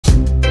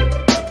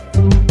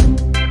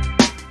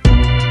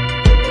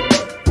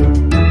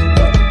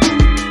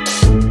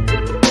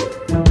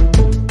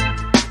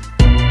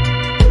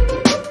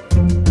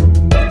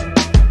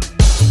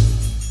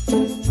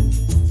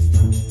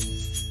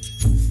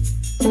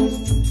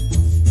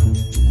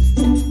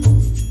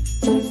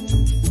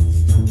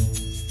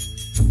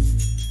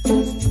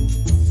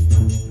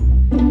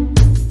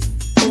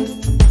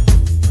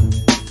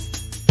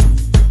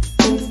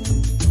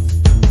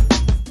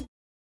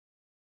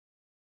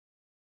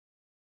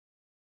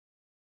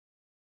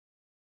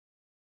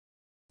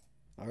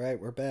All right,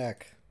 we're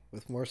back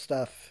with more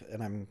stuff,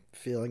 and I'm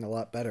feeling a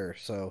lot better.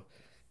 So,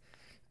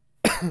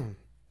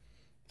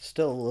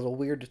 still a little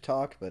weird to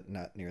talk, but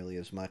not nearly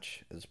as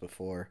much as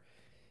before.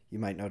 You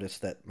might notice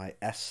that my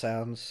S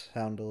sounds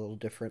sound a little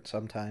different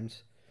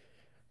sometimes,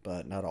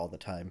 but not all the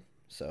time.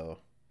 So,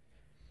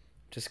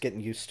 just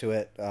getting used to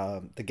it.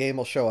 The game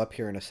will show up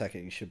here in a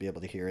second. You should be able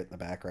to hear it in the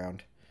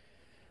background.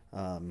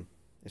 Um,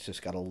 it's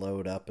just got to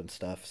load up and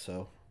stuff.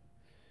 So,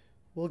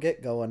 we'll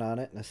get going on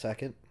it in a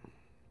second.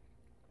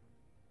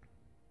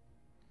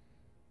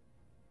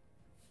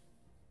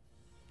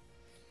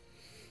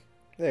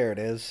 There it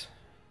is.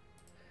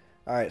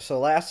 All right, so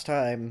last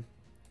time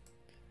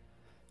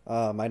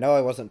I know I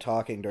wasn't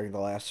talking during the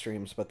last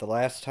streams, but the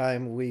last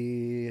time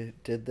we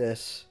did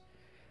this,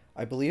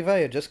 I believe I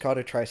had just caught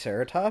a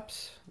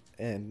Triceratops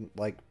and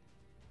like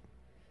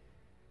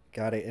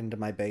got it into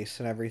my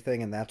base and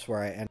everything, and that's where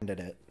I ended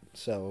it.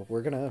 So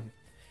we're gonna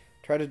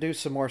try to do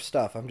some more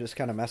stuff. I'm just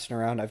kind of messing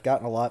around. I've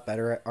gotten a lot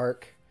better at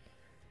ARK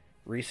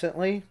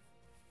recently,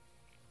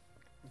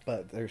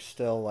 but there's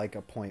still like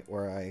a point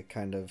where I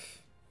kind of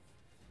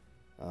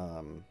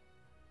um,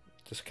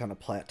 just kind of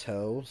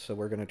plateau. So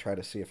we're gonna try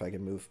to see if I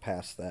can move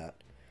past that.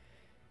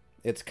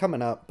 It's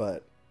coming up,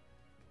 but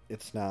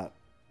it's not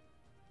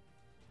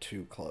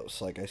too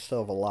close. Like, I still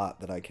have a lot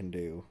that I can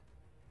do.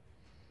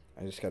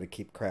 I just got to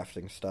keep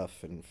crafting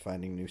stuff and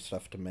finding new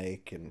stuff to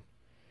make and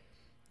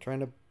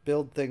trying to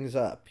build things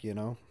up, you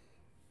know?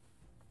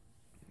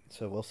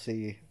 So we'll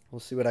see.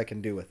 We'll see what I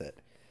can do with it.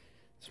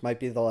 This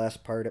might be the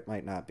last part, it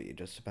might not be. It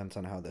just depends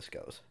on how this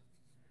goes.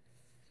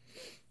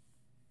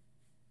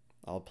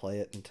 I'll play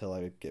it until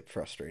I get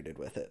frustrated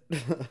with it.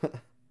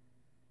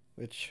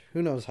 Which,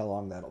 who knows how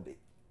long that'll be.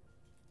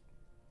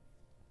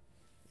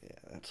 Yeah,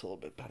 that's a little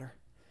bit better.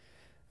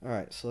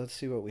 Alright, so let's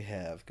see what we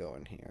have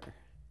going here.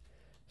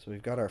 So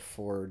we've got our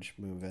forge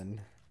moving.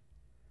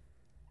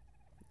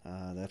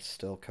 That's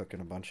still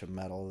cooking a bunch of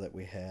metal that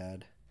we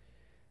had.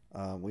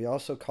 We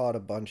also caught a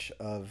bunch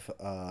of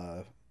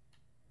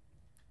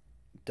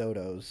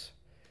dodos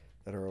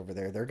that are over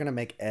there. They're going to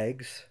make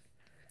eggs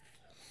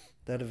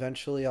that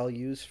eventually I'll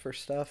use for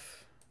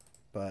stuff.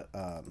 But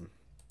I've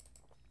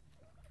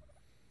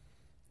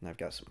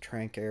got some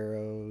trank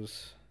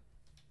arrows.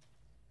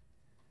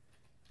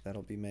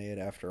 That'll be made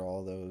after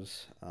all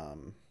those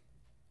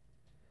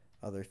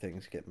other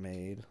things get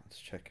made. Let's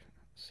check,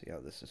 see how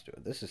this is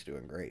doing. This is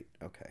doing great.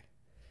 Okay.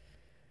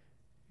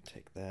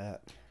 Take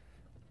that.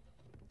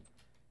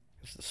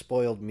 Because the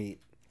spoiled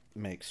meat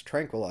makes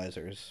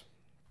tranquilizers,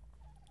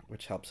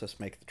 which helps us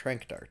make the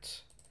trank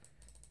darts.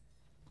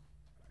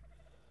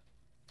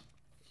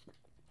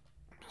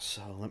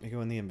 So let me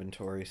go in the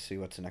inventory, see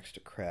what's next to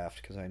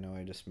craft, because I know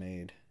I just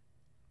made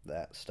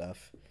that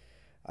stuff.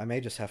 I may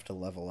just have to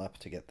level up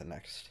to get the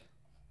next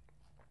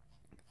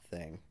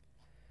thing.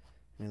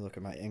 Let me look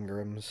at my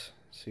engrams,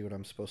 see what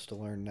I'm supposed to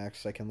learn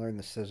next. I can learn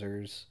the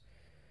scissors.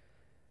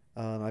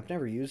 I've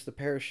never used the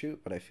parachute,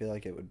 but I feel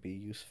like it would be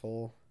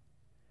useful.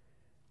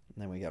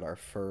 And then we got our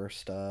fur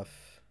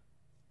stuff.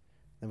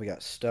 Then we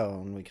got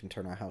stone. We can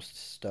turn our house to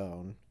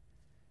stone.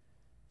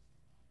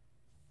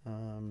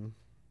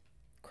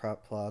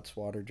 Crop plots,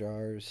 water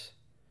jars.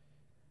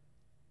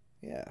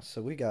 Yeah,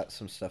 so we got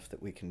some stuff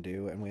that we can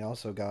do. And we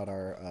also got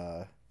our...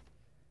 Oh,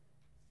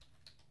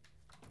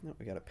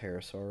 we got a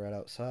parasaur right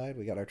outside.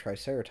 We got our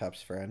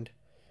Triceratops friend,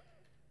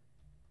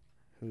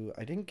 who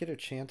I didn't get a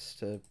chance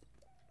to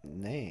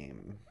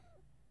name.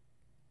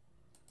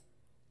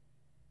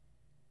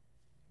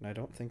 And I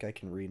don't think I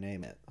can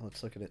rename it.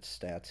 Let's look at its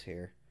stats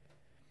here.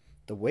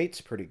 The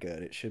weight's pretty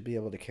good. It should be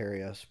able to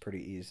carry us pretty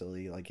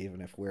easily, like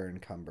even if we're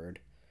encumbered.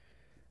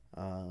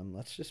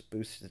 Let's just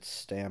boost its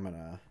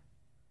stamina.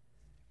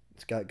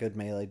 It's got good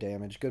melee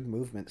damage, good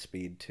movement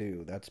speed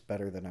too. That's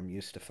better than I'm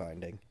used to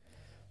finding.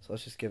 So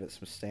let's just give it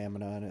some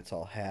stamina and it's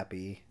all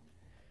happy.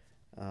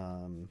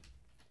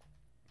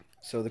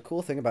 So the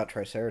cool thing about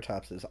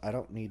Triceratops is I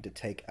don't need to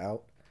take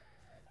out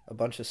a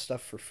bunch of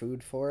stuff for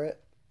food for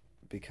it,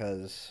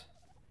 because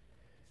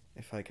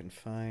if I can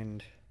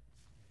find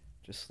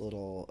just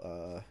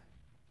little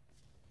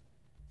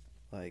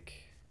like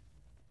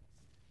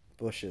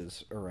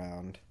bushes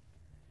around,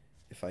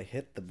 if I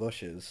hit the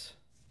bushes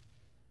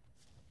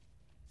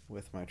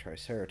with my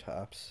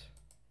Triceratops,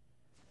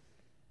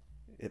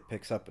 it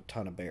picks up a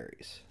ton of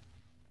berries.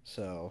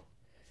 So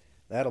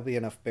that'll be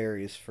enough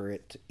berries for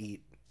it to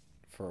eat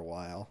for a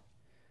while.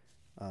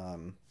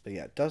 But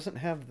yeah, it doesn't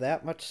have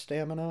that much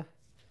stamina,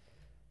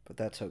 but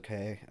that's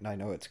okay. And I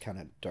know it's kind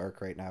of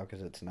dark right now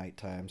because it's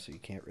nighttime, so you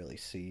can't really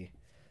see.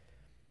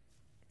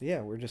 But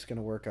yeah, we're just going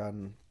to work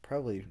on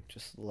probably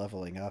just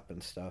leveling up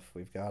and stuff.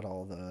 We've got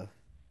all the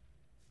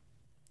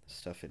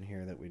stuff in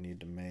here that we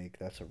need to make.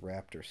 That's a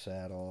raptor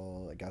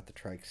saddle. I got the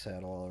trike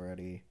saddle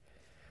already.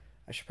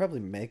 I should probably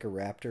make a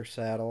raptor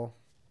saddle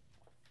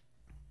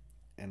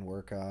and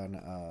work on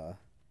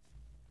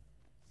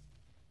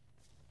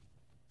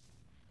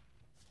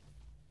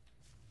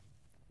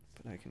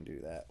but I can do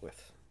that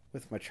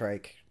with my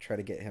trike, try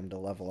to get him to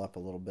level up a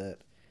little bit.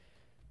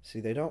 See,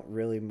 they don't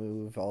really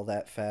move all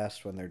that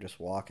fast when they're just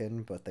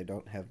walking, but they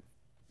don't have...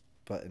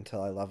 But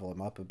until I level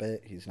him up a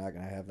bit, he's not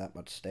going to have that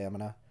much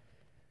stamina.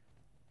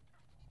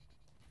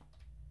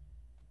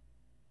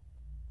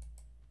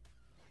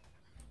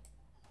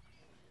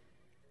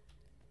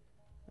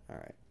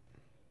 Alright.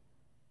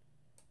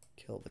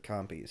 Kill the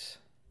compies.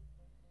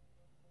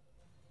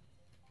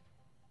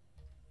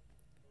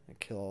 I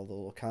kill all the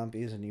little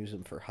compies and use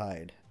them for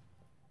hide.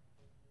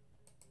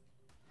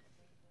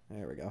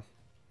 There we go.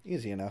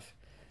 Easy enough.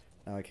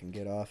 Now I can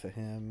get off of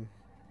him.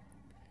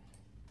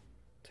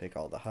 Take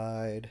all the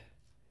hide.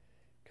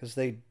 Because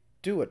they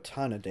do a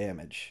ton of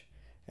damage.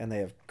 And they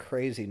have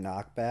crazy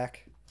knockback.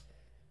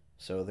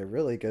 So they're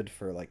really good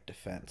for, like,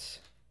 defense.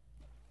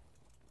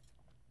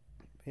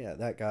 Yeah,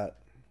 that got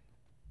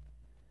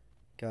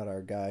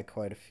our guy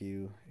quite a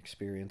few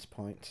experience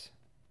points.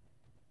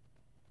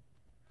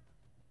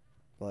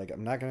 Like,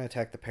 I'm not going to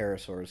attack the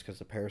parasaurs because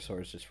the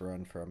parasaurs just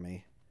run from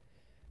me.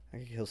 I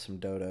can kill some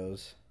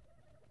dodos.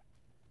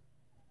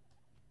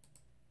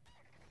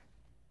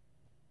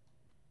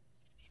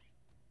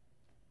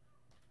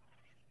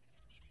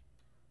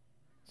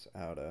 It's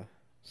out of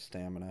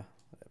stamina.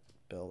 Let it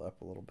build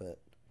up a little bit.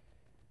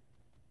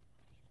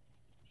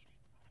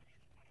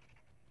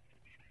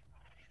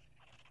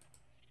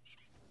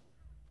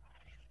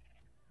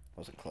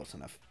 Wasn't close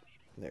enough.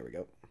 There we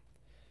go.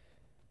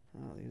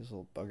 Oh, these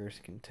little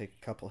buggers can take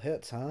a couple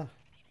hits, huh?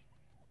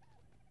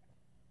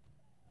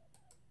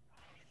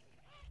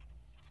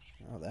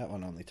 Oh, that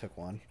one only took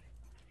one.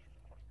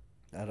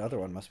 That other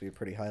one must be a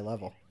pretty high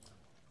level.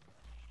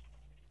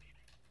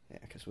 Yeah,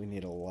 because we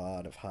need a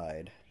lot of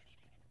hide.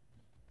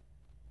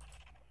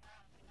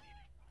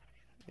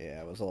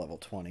 Yeah, it was a level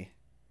 20.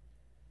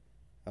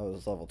 I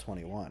was level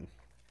 21. I'm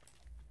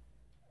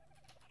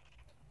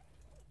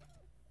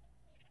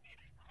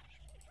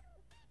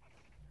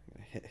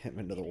gonna hit him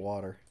into the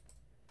water.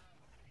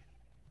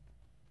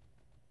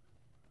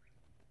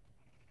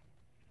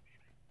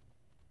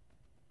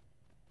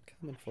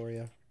 Coming for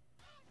you.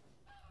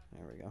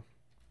 There we go.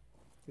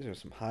 These are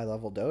some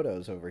high-level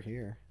dodos over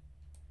here.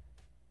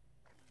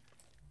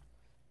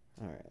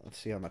 Alright, let's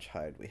see how much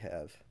hide we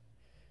have.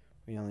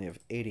 We only have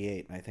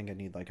 88, and I think I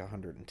need like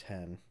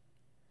 110.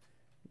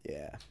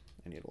 Yeah,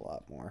 I need a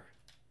lot more.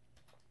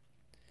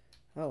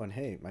 Oh, and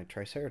hey, my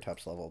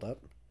Triceratops leveled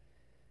up.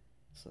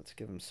 So let's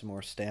give him some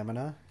more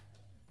stamina.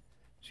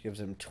 Which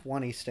gives him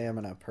 20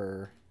 stamina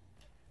per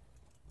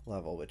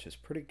level, which is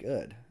pretty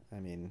good. I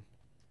mean,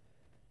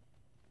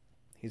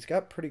 he's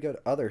got pretty good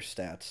other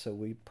stats, so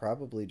we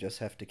probably just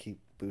have to keep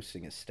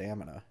boosting his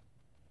stamina.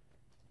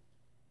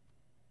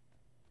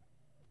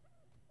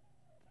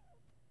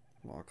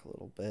 Walk a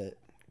little bit,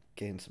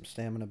 gain some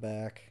stamina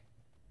back.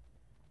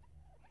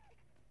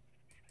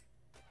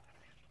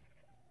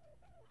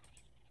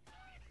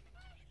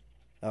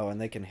 Oh,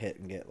 and they can hit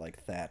and get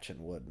like thatch and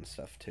wood and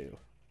stuff too.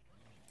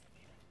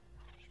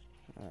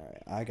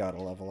 Alright, I gotta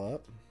level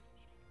up.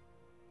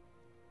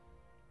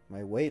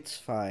 My weight's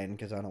fine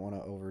because I don't want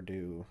to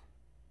overdo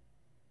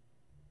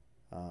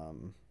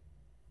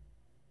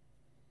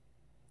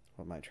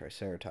what my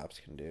Triceratops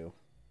can do.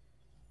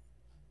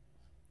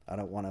 I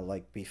don't want to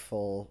like be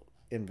full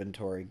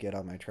inventory, get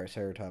on my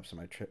Triceratops,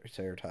 and my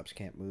Triceratops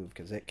can't move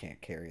because it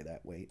can't carry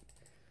that weight.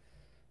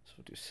 So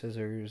we'll do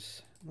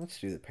scissors. Let's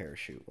do the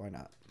parachute. Why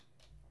not?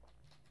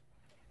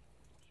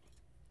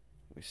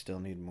 We still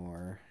need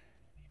more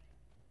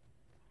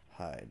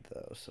hide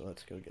though, so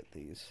let's go get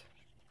these.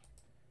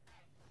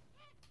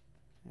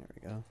 There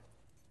we go.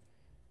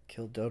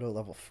 Kill dodo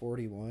level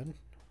 41.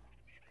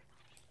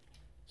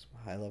 Some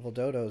high level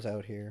dodos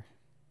out here.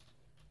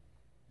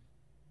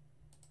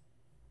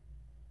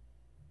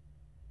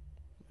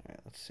 Alright,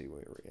 let's see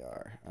where we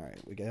are. Alright,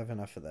 we have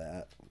enough of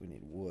that. We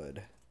need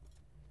wood.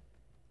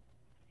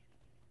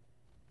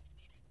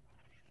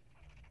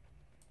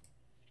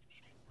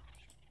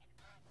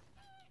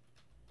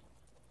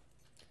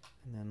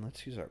 And then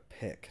let's use our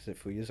pick, because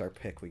if we use our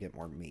pick, we get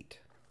more meat.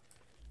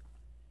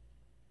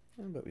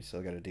 But we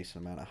still got a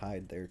decent amount of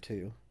hide there,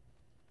 too.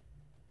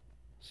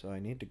 So I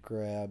need to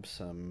grab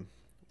some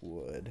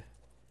wood.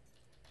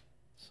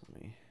 So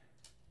let me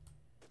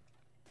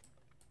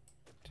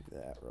do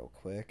that real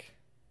quick.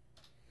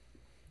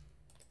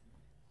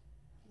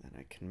 Then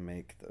I can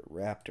make the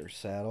raptor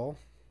saddle.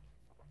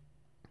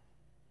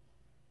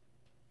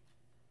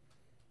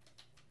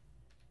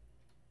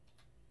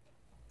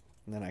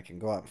 And then I can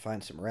go out and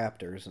find some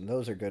raptors, and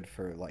those are good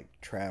for, like,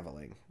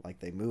 traveling. Like,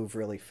 they move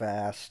really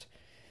fast.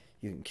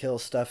 You can kill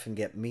stuff and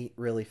get meat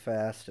really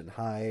fast and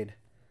hide.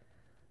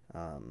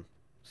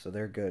 So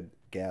they're good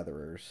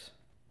gatherers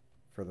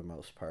for the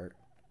most part.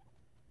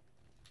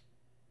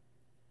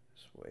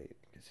 Just wait,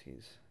 because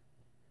he's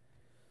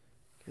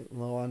getting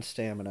low on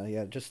stamina.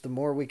 Yeah, just the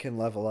more we can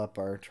level up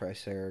our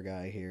Tricer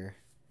guy here,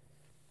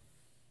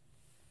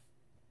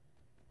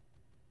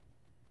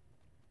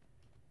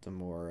 the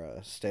more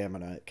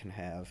stamina it can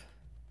have.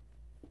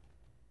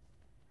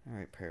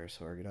 Alright,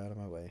 Parasaur, get out of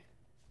my way.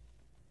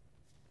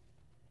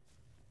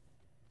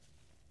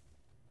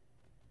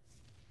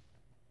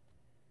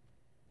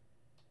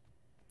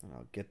 And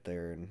I'll get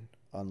there and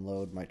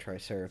unload my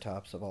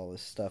Triceratops of all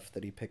this stuff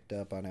that he picked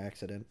up on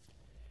accident.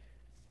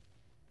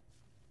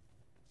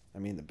 I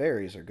mean, the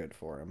berries are good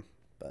for him,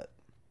 but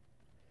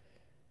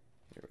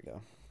here we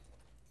go.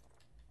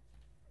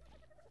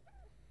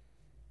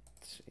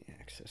 Let's see,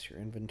 access your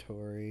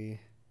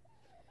inventory.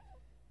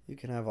 You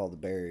can have all the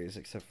berries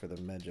except for the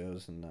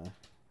Medjos and the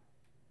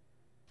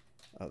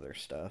other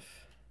stuff.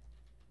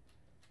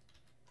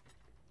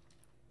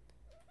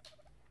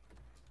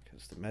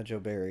 Because the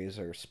Medjo berries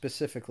are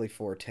specifically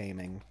for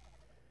taming,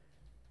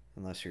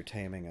 unless you're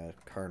taming a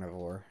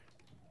carnivore.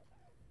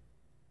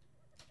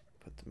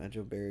 Put the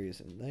Medjo berries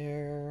in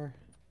there.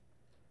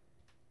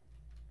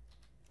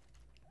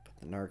 Put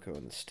the Narco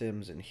and the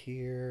Stims in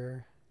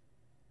here.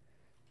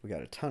 We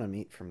got a ton of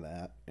meat from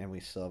that, and we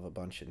still have a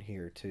bunch in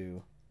here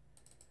too.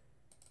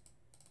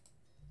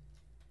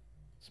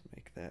 Let's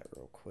make that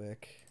real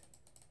quick.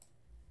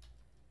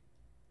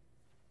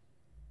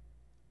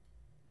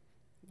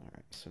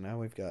 Alright, so now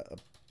we've got a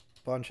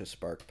bunch of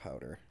spark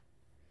powder.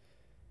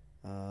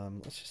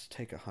 Let's just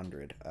take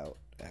 100 out,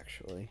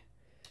 actually,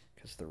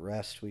 because the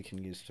rest we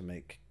can use to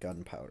make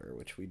gunpowder,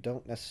 which we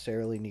don't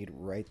necessarily need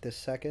right this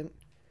second,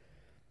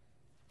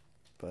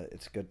 but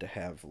it's good to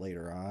have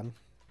later on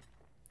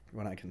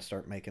when I can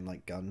start making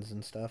like guns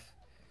and stuff.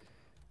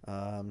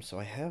 So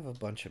I have a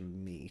bunch of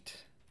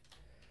meat.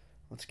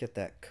 Let's get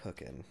that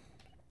cooking.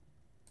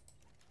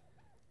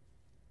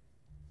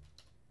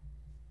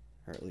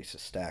 Or at least a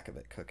stack of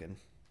it cooking.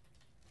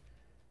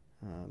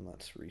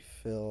 Let's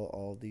refill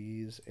all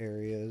these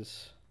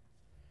areas.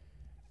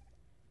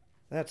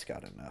 That's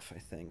got enough, I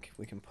think.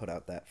 We can put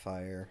out that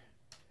fire.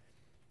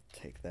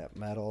 Take that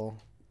metal.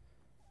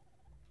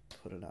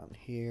 Put it on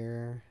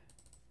here.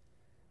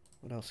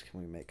 What else can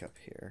we make up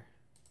here?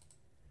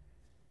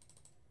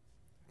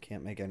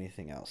 Can't make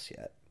anything else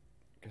yet,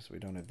 because we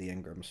don't have the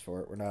engrams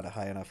for it. We're not a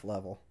high enough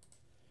level.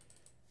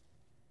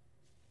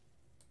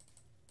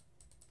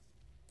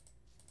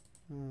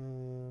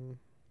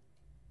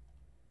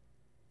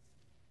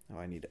 Oh,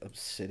 I need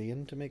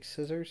obsidian to make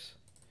scissors?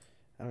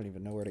 I don't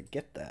even know where to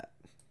get that.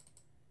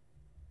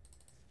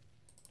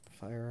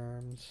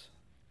 Firearms.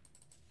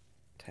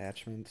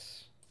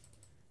 Attachments.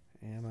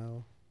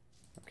 Ammo.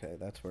 Okay,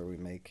 that's where we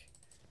make...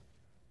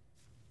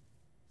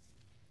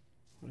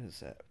 What is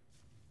that?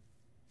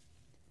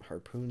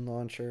 Harpoon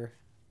launcher.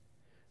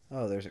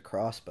 Oh, there's a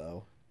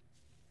crossbow.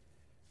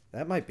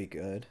 That might be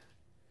good.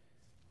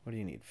 What do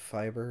you need?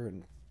 Fiber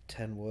and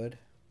 10 wood?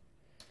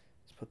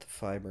 Let's put the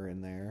fiber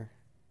in there.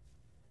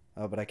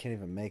 Oh, but I can't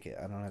even make it.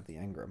 I don't have the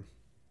engram.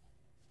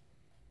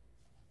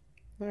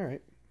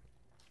 Alright.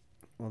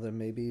 Well, then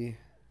maybe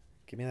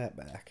give me that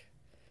back.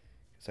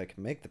 Because I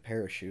can make the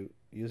parachute.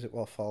 Use it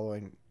while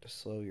following to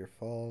slow your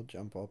fall.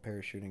 Jump while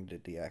parachuting to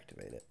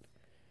deactivate it.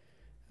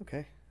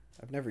 Okay.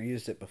 I've never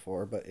used it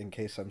before, but in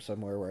case I'm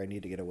somewhere where I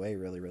need to get away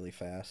really, really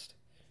fast,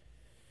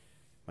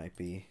 might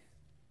be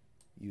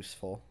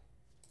useful.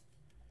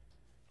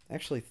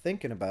 Actually,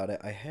 thinking about it,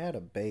 I had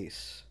a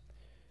base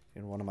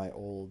in one of my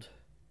old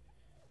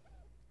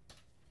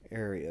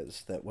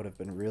areas that would have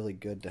been really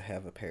good to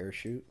have a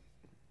parachute,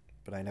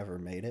 but I never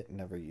made it and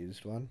never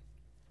used one.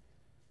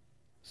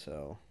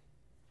 So,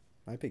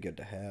 might be good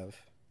to have.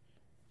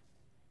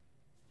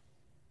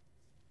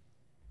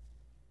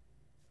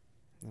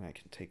 Then I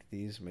can take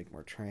these and make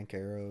more trank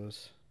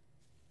arrows.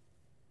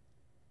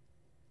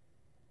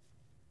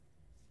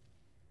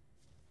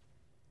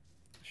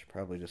 I should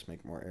probably just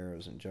make more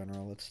arrows in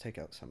general. Let's take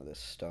out some of this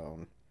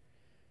stone.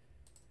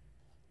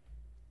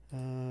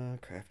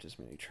 Craft as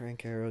many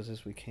trank arrows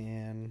as we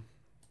can.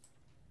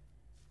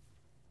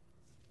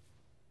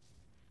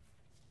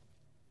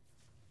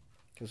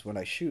 Because when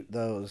I shoot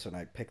those and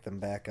I pick them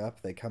back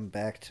up, they come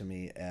back to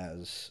me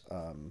as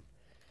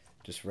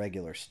just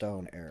regular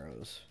stone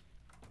arrows.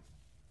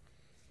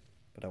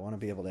 But I want to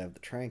be able to have the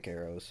trank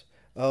arrows.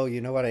 Oh,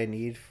 you know what I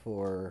need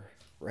for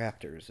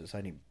raptors is I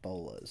need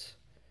bolas.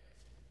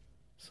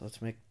 So let's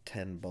make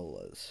 10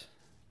 bolas.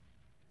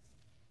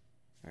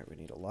 Alright, we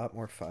need a lot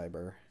more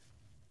fiber.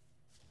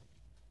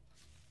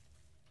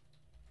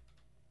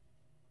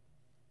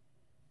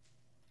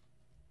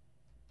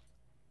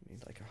 We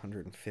need like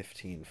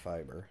 115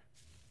 fiber.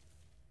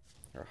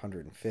 Or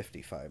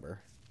 150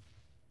 fiber.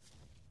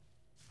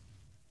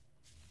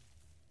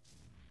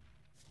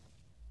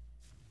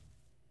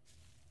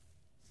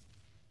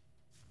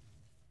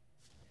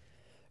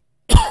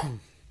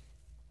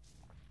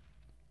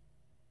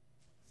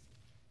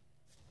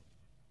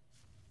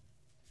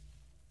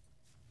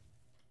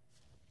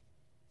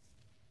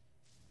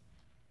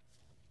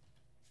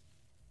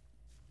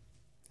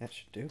 That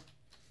should do.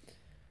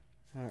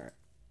 Alright.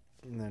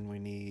 And then we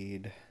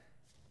need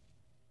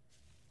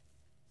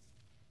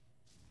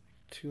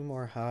 2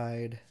 more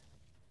hide.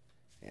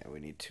 Yeah, we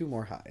need 2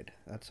 more hide.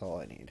 That's all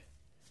I need.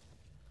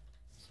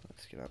 So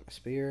let's get out my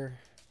spear.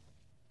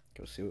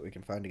 Go see what we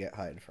can find to get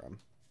hide from.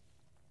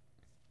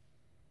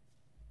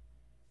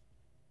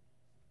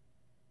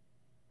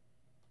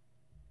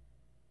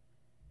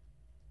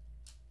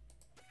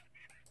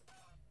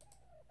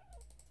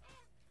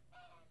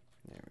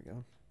 There we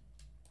go.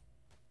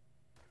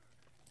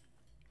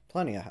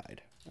 Plenty of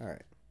hide.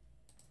 Alright.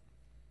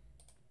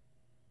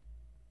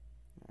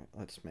 Alright,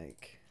 let's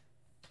make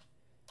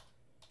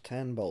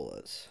 10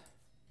 bolas.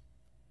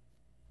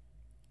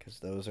 Because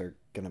those are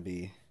going to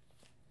be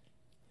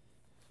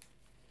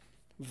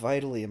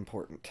vitally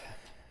important.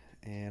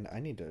 And I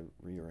need to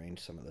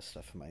rearrange some of the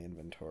stuff in my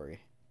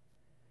inventory.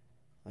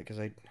 Like, because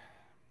I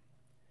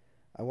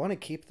want to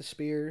keep the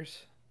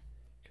spears,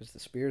 because the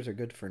spears are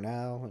good for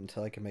now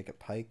until I can make a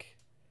pike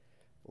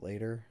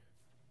later.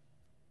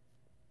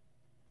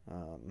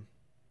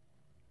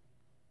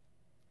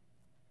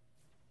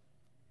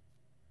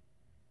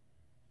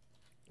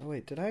 Oh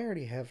wait, did I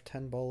already have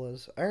 10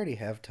 bolas? I already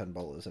have 10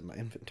 bolas in my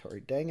inventory.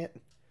 Dang it.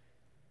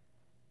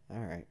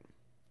 Alright.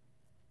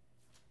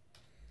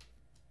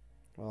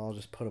 Well, I'll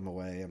just put them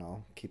away and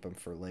I'll keep them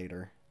for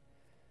later.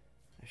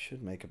 I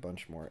should make a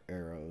bunch more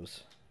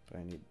arrows, but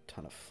I need a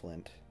ton of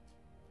flint.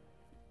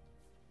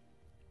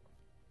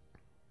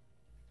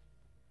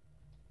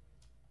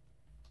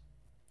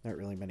 Not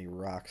really many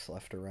rocks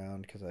left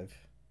around because I've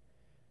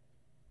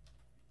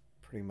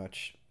pretty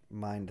much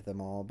mined them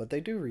all, but they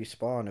do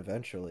respawn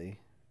eventually,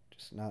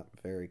 just not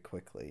very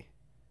quickly.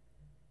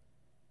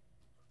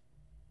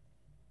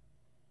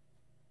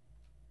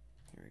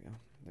 Here we go.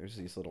 There's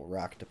these little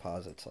rock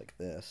deposits like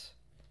this.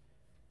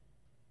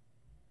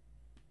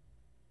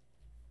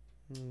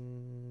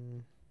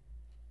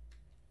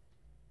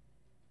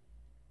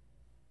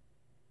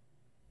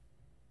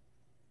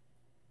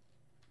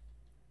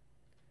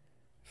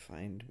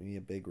 Find me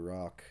a big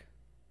rock.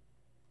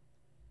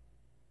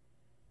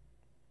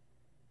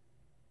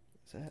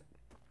 Is that?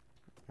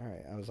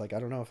 Alright, I was like, I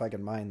don't know if I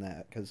can mine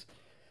that, because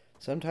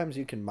sometimes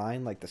you can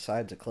mine like the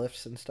sides of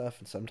cliffs and stuff,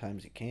 and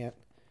sometimes you can't.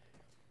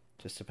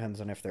 Just depends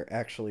on if they're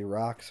actually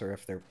rocks or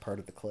if they're part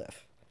of the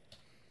cliff.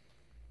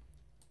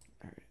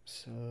 Alright,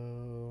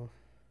 so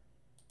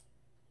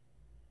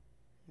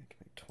I can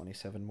make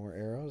 27 more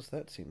arrows.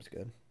 That seems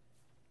good.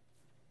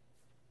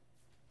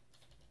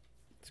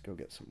 Let's go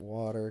get some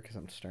water because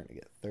I'm starting to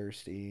get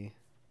thirsty.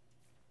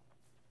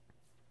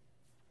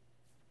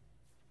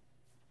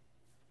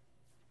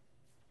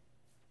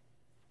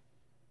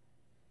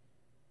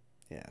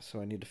 Yeah,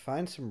 so I need to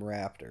find some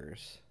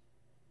raptors.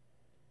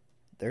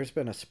 There's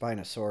been a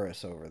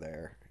Spinosaurus over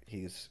there.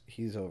 He's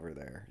over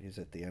there. He's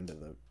at the end of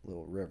the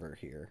little river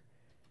here.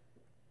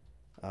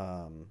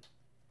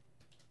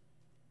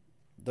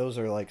 Those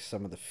are like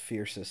some of the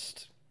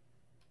fiercest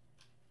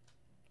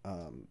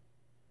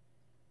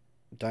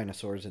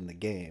dinosaurs in the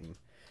game,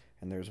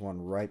 and there's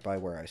one right by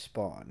where I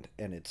spawned,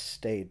 and it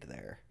stayed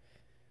there.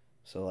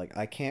 So like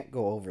I can't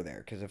go over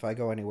there because if I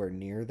go anywhere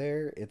near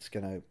there, it's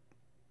gonna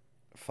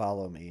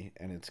follow me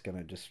and it's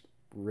gonna just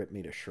rip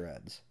me to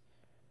shreds.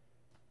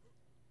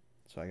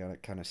 So I gotta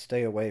kind of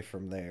stay away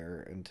from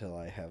there until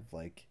I have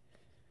like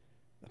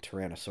a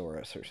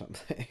Tyrannosaurus or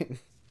something.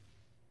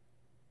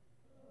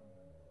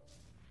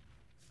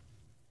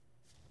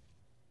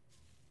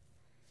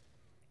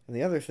 And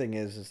the other thing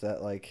is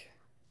that like,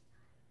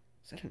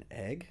 is that an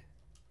egg?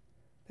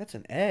 That's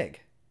an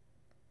egg.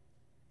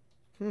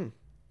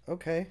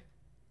 Okay.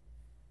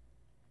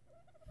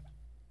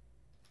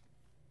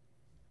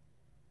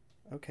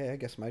 Okay, I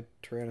guess my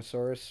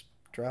Tyrannosaurus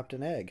dropped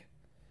an egg.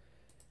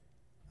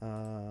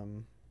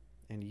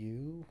 And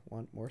you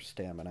want more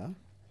stamina.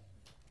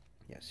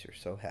 Yes, you're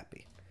so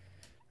happy.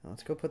 Now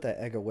let's go put that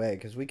egg away,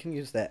 because we can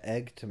use that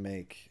egg to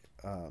make,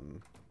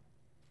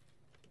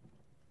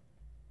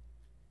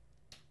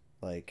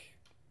 like,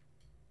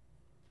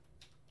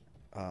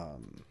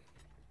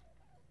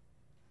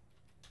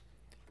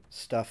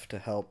 stuff to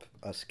help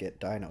us get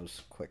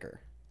dinos quicker.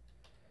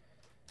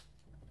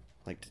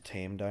 Like to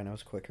tame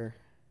dinos quicker.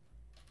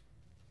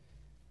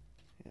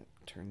 Yep,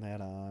 turn that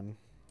on.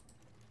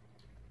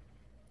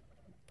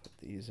 Put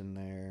these in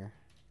there.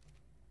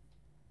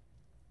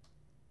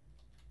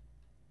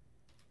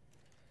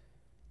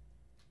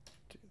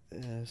 Do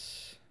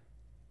this.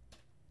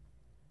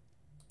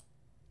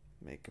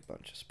 Make a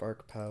bunch of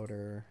spark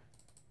powder.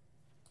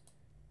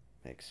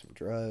 Make some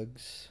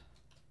drugs.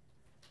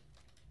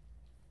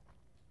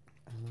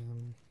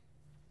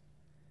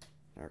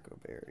 Narco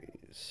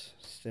berries,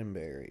 stem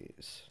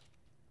berries,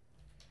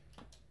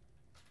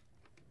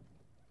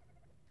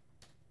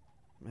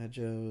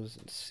 medjoes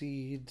and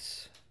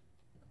seeds,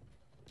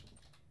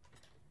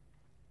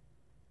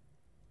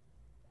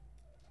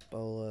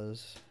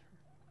 bolas.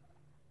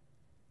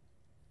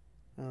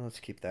 Oh, let's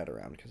keep that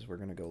around because we're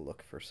gonna go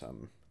look for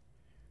some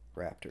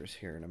raptors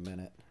here in a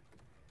minute.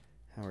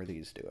 How are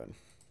these doing?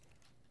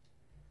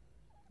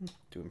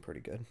 Doing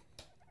pretty good.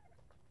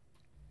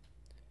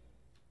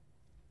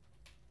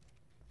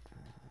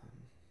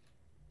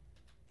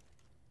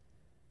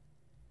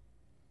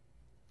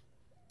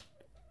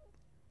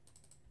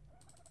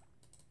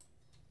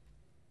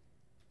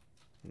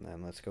 And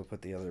then let's go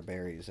put the other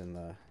berries in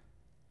the...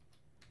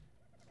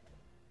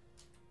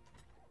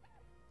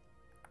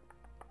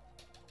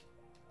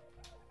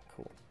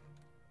 Cool.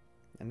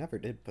 I never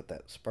did put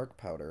that spark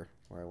powder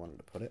where I wanted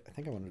to put it. I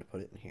think I wanted to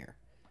put it in here.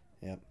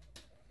 Yep.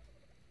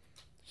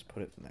 Just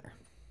put it in there.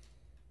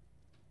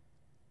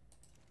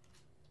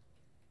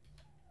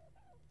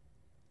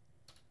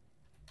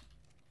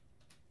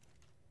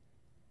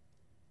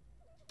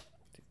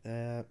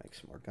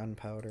 some more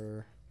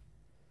gunpowder.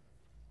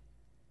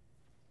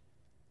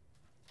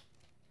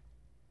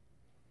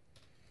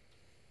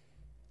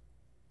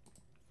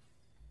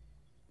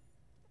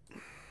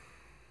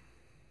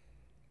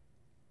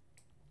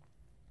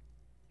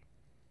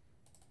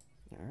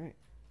 Alright.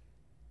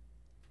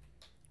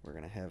 We're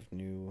going to have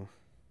new...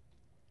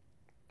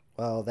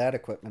 Well, that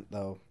equipment,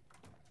 though,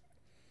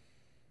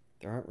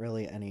 there aren't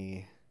really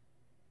any...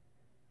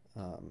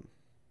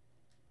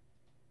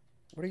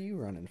 What are you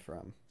running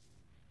from?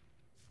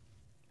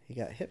 He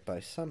got hit by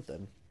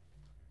something.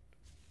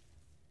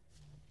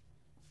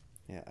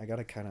 Yeah, I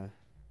gotta kind of...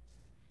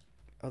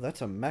 Oh,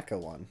 that's a mecha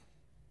one.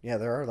 Yeah,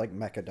 there are, like,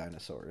 mecha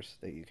dinosaurs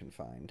that you can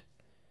find.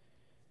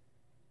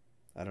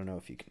 I don't know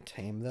if you can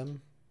tame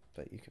them,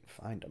 but you can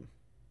find them.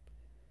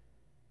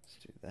 Let's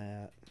do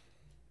that.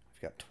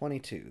 I've got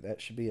 22.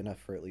 That should be enough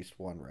for at least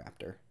one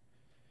raptor.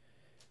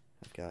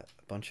 I've got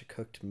a bunch of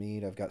cooked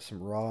meat. I've got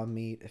some raw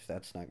meat, if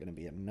that's not going to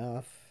be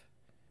enough.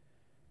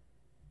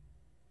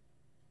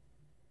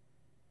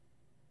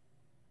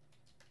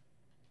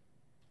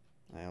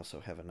 I also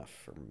have enough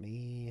for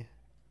me.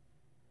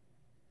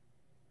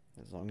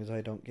 As long as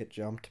I don't get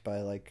jumped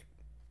by, like,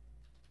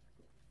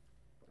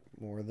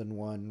 more than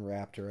one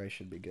raptor, I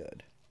should be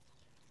good.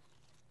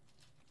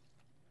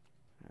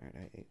 Alright,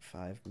 I ate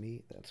 5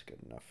 meat. That's good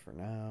enough for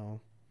now.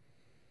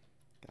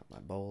 Got my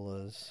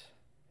bolas.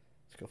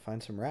 Let's go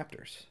find some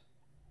raptors.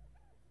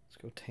 Let's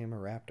go tame a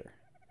raptor.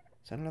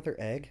 Is that another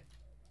egg?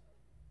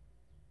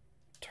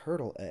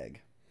 Turtle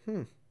egg.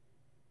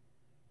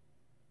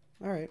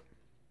 Alright.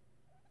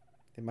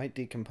 It might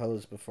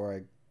decompose before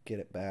I get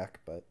it back,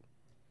 but...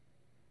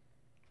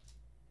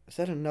 Is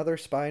that another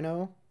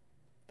Spino?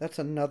 That's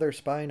another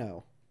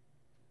Spino.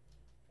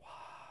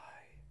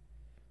 Why?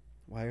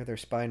 Why are there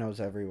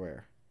Spinos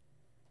everywhere?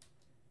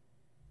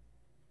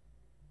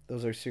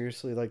 Those are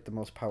seriously like the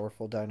most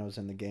powerful dinos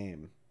in the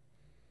game.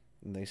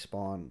 And they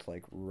spawned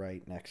like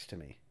right next to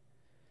me.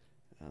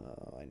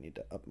 I need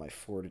to up my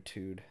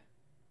fortitude.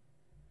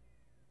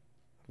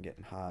 I'm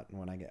getting hot, and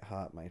when I get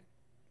hot, my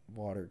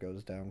water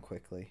goes down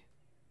quickly.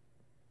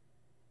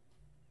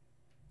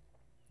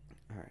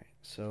 Alright,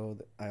 so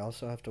I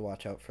also have to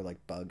watch out for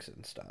like bugs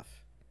and stuff.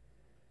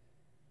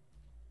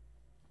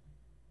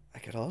 I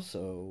could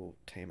also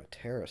tame a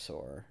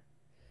pterosaur,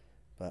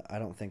 but I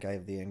don't think I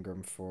have the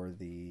engram for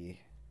the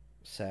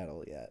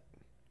saddle yet.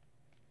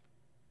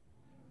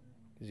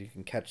 Because you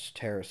can catch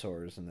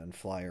pterosaurs and then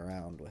fly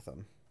around with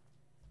them.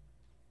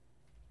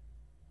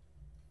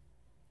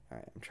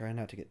 Alright, I'm trying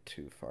not to get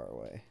too far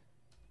away.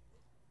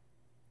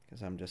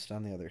 Because I'm just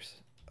on the other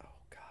side. Oh,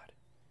 God.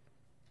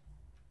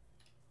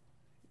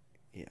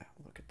 Yeah,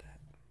 look at that.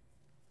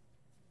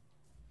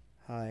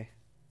 Hi.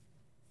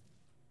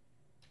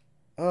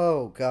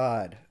 Oh,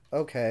 God.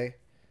 Okay.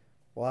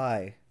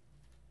 Why?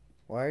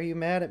 Why are you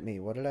mad at me?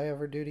 What did I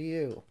ever do to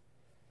you?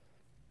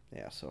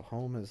 Yeah, so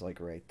home is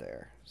like right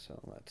there. So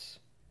let's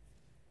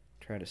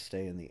try to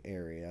stay in the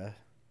area.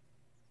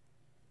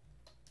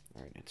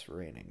 Alright, it's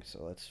raining,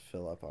 so let's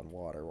fill up on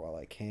water while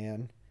I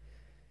can.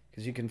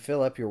 Because you can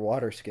fill up your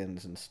water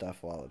skins and stuff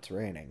while it's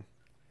raining.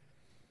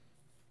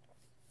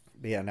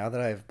 But yeah, now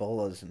that I have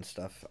bolas and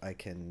stuff, I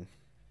can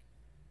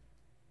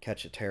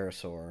catch a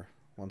pterosaur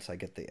once I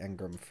get the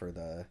engram for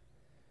the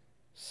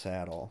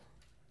saddle.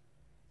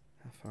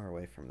 How far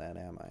away from that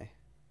am I?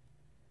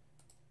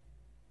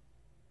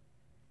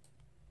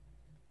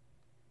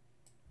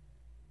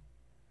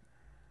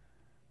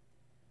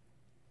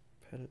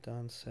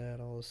 Pedodon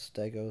saddle,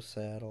 stego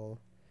saddle,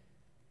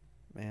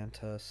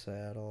 manta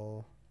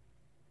saddle,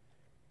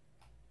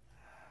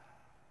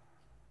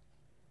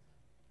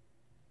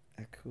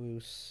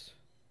 equus,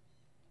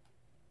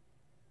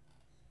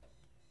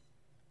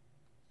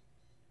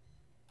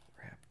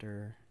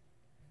 raptor,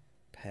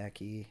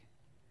 pachy,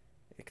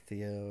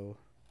 ichthyo,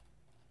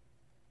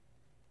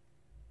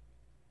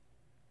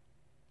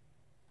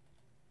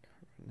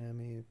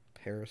 carbonemi,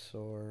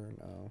 parasaur,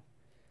 no.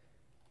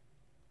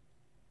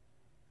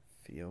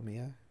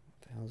 Phiomia?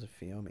 What the hell is a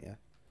Phiomia?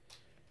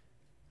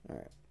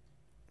 Alright.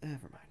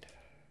 Never mind.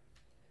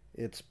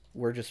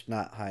 We're just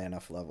not high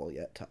enough level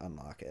yet to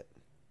unlock it.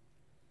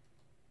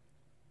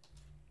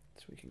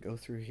 So we can go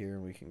through here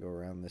and we can go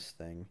around this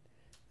thing.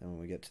 And when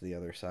we get to the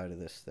other side of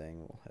this thing,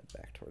 we'll head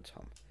back towards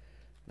home.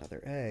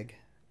 Another egg.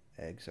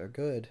 Eggs are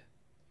good.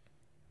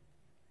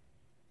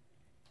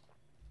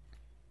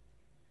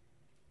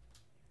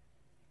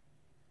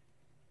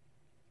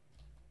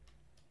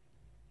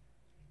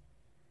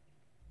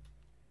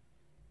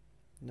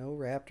 No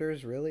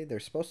raptors, really? They're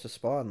supposed to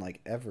spawn,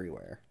 like,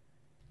 everywhere.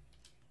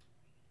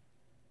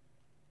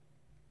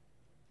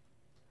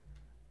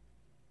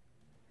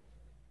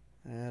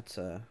 That's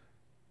not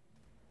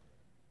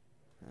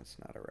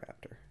a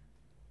raptor.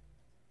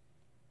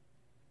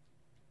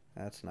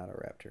 That's not a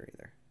raptor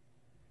either.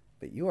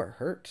 But you are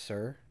hurt,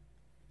 sir.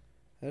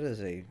 That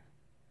is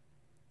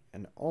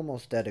an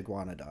almost dead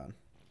iguanodon.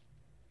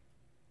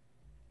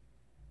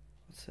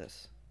 What's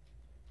this?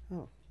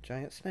 Oh,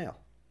 giant snail.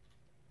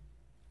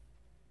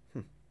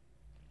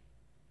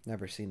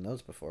 Never seen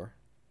those before.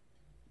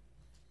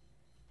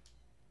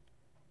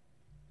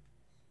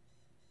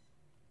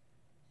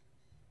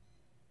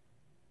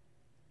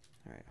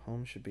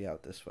 Home should be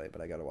out this way,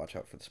 but I gotta watch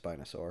out for the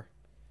Spinosaur.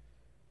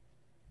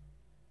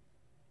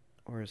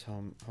 Or is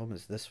home? Home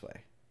is this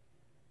way.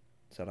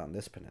 It's out on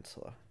this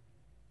peninsula.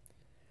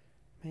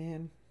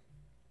 Man,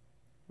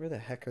 where the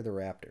heck are the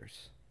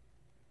raptors?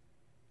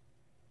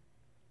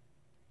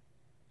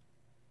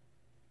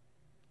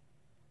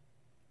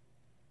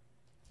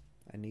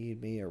 I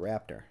need me a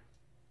raptor.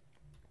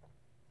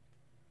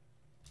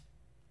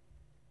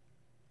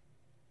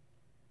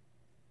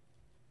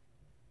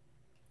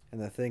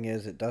 And the thing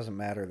is, it doesn't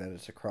matter that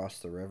it's across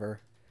the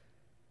river.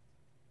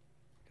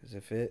 Because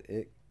if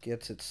it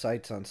gets its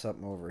sights on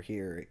something over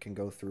here, it can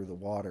go through the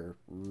water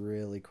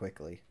really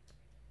quickly.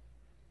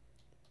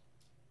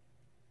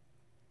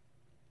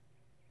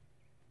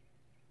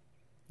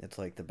 It's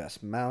like the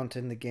best mount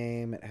in the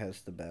game. It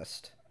has the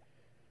best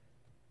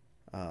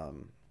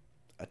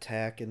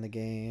attack in the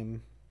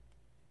game.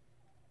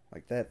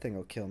 Like, that thing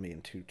will kill me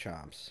in 2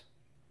 chomps.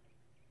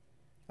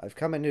 I've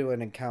come into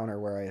an encounter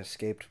where I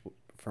escaped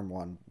from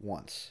one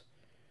once.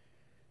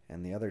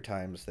 And the other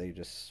times they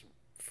just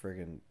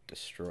friggin'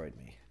 destroyed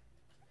me.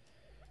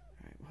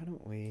 Alright, why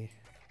don't we...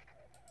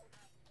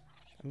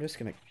 I'm just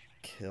gonna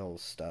kill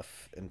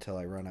stuff until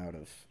I run out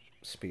of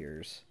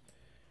spears.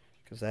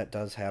 Because that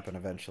does happen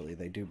eventually.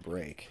 They do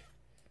break.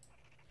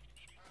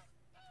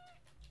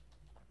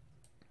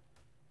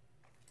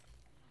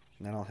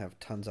 And then I'll have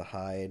tons of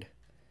hide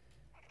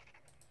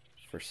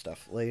for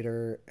stuff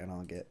later. And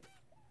I'll get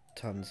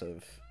tons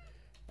of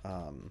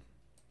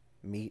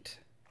meat.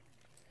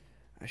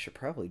 I should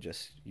probably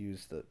just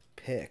use the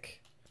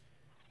pick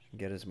and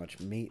get as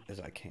much meat as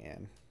I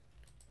can.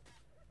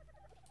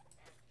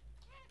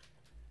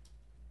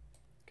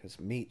 Because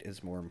meat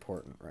is more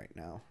important right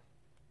now.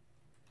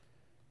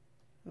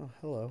 Oh,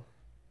 hello.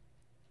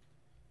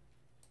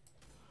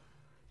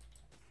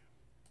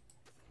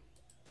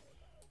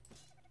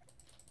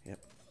 Yep.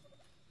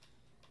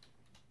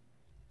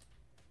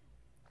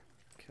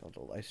 Killed a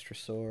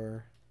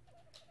Lystrosaur.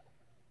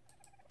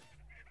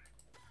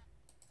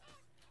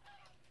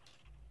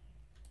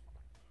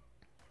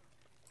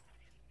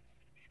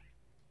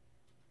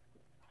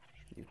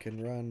 You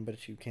can run,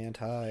 but you can't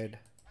hide.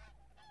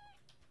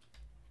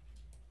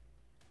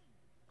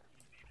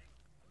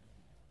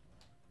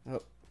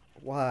 Oh,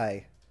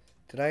 why?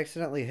 Did I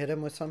accidentally hit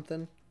him with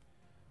something?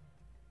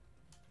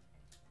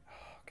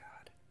 Oh,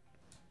 God.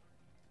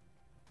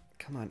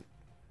 Come on.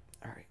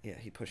 Alright, yeah,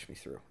 he pushed me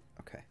through.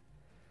 Okay.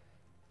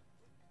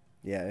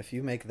 Yeah, if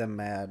you make them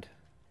mad,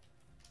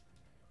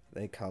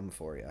 they come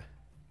for you.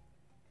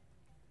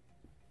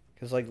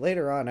 Because, like,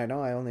 later on, I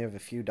know I only have a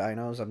few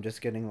dinos. I'm just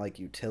getting, like,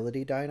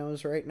 utility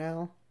dinos right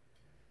now.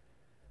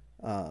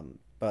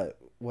 But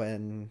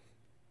when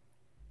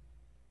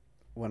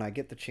I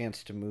get the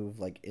chance to move,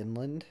 like,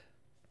 inland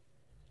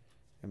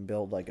and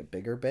build, like, a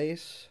bigger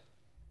base,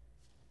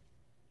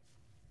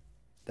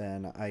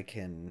 then I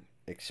can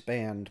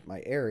expand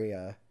my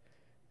area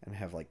and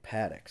have, like,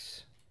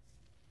 paddocks.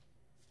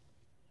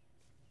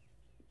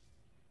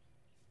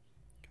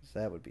 Because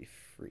that would be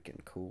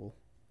freaking cool.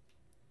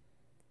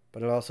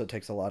 But it also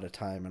takes a lot of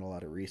time and a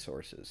lot of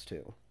resources,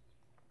 too.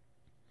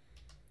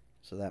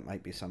 So that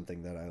might be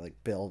something that I,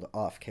 like, build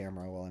off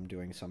camera while I'm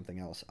doing something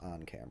else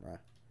on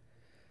camera.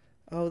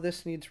 Oh,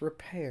 this needs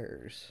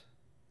repairs.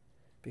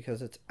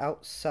 Because it's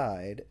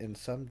outside and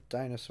some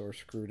dinosaur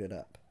screwed it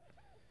up.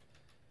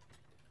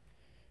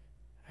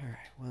 Alright,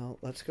 well,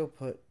 let's go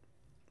put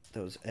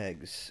those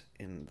eggs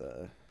in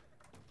the...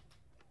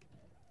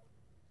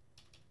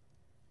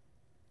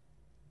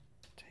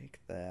 Take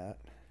that.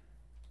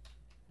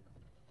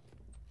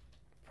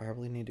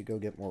 Probably need to go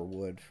get more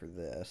wood for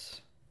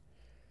this.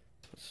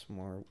 Put some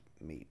more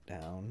meat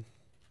down.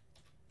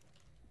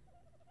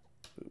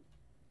 Boop.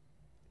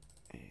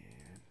 And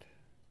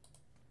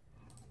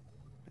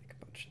make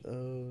a bunch of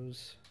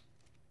those.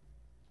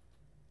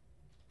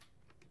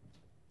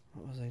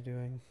 What was I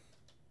doing?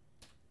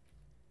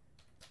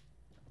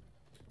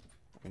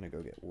 I'm gonna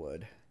go get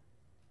wood.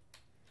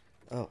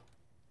 Oh.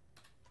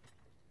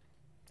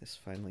 This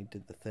finally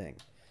did the thing.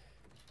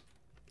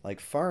 Like,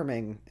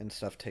 farming and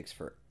stuff takes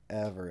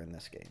forever in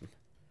this game.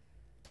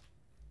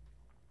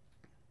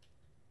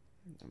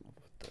 And we'll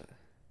put the...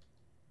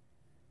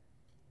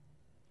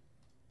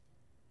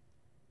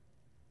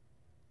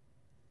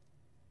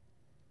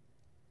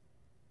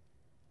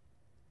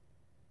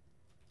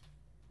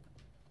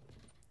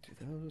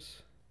 Do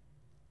those...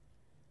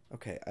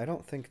 Okay, I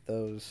don't think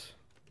those...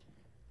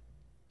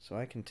 So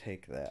I can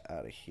take that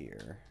out of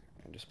here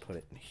and just put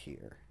it in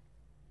here.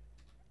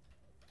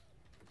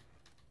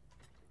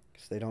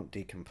 Because they don't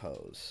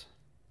decompose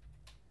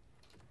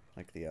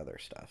like the other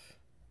stuff.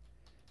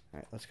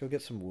 Alright, let's go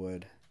get some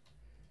wood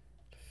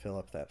to fill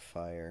up that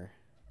fire.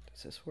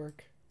 Does this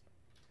work?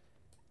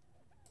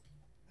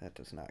 That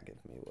does not give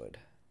me wood.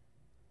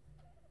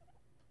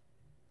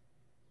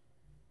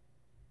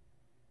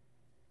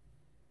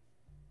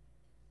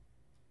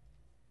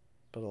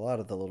 But a lot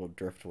of the little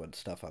driftwood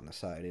stuff on the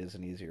side is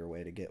an easier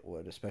way to get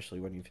wood, especially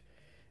when you've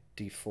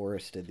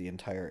deforested the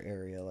entire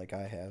area like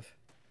I have.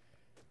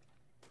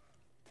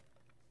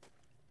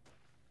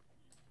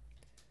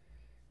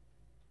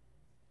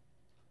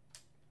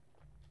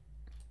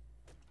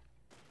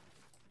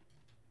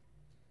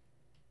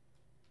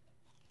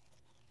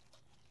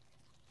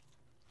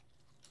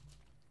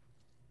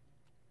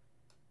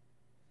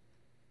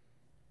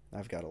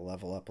 I've got to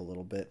level up a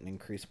little bit and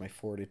increase my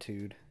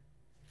fortitude.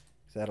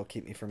 So that'll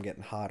keep me from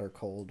getting hot or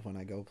cold when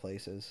I go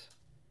places.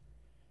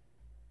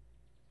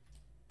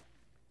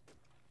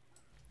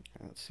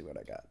 Let's see what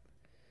I got.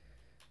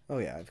 Oh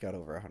yeah, I've got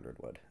over 100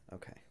 wood.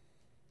 Okay.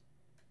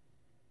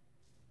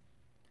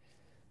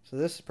 So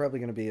this is probably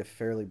going to be a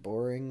fairly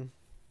boring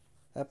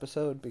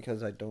episode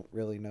because I don't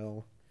really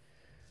know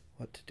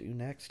what to do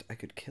next. I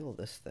could kill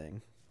this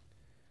thing.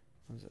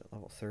 What is it,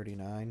 level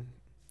 39?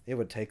 It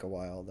would take a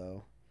while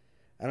though.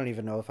 I don't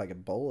even know if I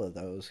could bola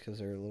those because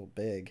they're a little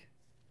big.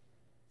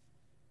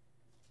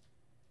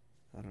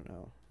 I don't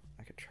know.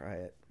 I could try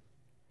it.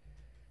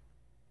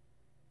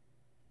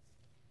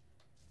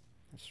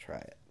 Let's try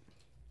it.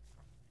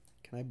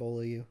 Can I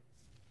bola you?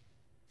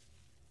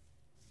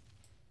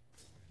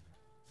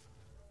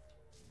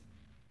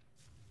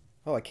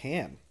 Oh, I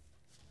can.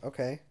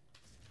 Okay.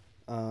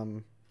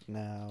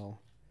 Now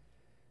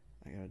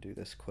I gotta do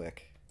this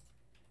quick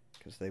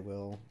because they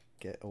will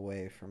get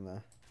away from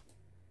the...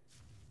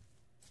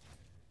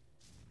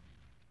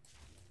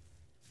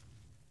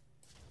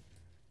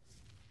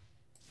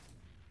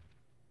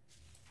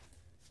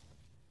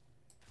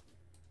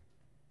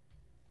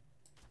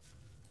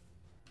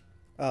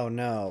 Oh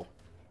no.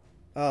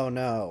 Oh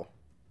no.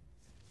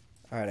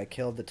 Alright, I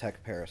killed the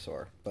tech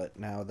parasaur, but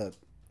now the...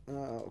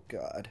 Oh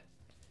god.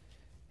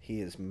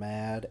 He is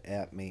mad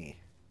at me.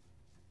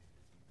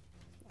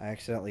 I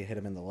accidentally hit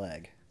him in the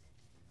leg.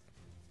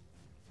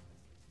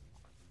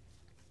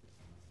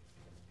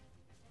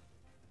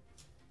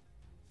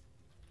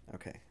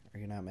 Okay, are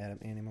you not mad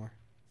at me anymore?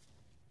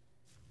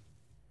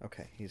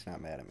 Okay, he's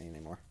not mad at me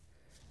anymore.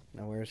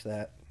 Now where's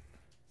that?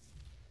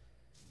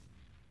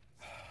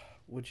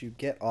 Would you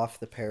get off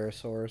the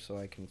parasaur so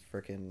I can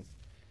frickin'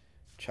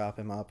 chop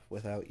him up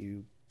without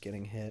you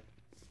getting hit?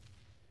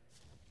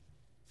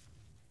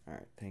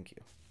 Alright, thank you.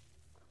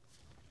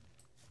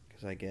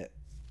 Because I get...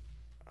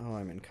 Oh,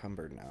 I'm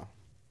encumbered now.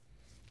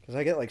 Because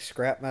I get like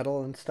scrap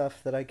metal and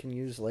stuff that I can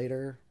use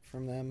later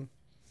from them.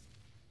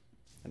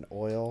 And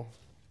oil.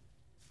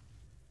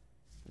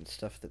 And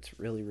stuff that's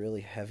really,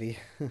 really heavy.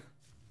 Did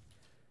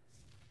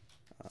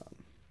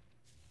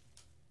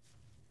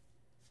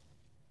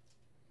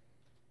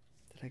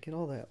I get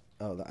all that?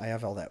 Oh, I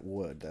have all that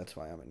wood. That's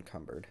why I'm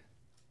encumbered.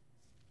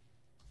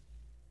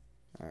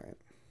 Alright.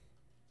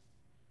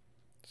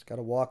 Just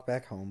gotta walk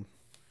back home.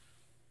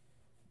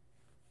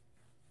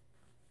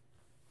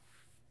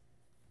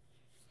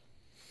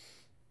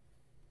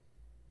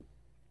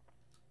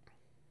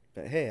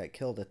 But hey, I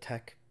killed a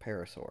tech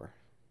parasaur.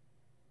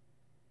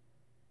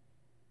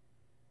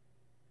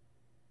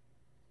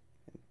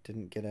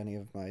 Didn't get any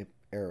of my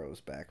arrows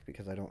back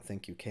because I don't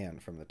think you can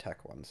from the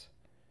tech ones.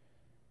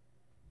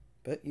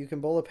 But you can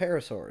bola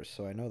parasaurs,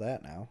 so I know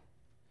that now.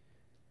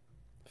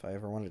 If I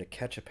ever wanted to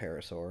catch a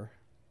parasaur.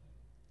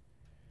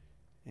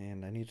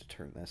 And I need to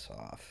turn this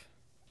off.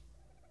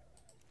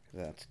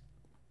 That's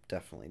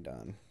definitely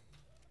done.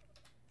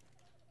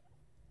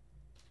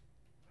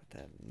 Put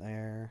that in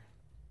there.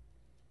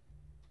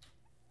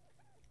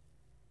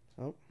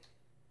 Oh.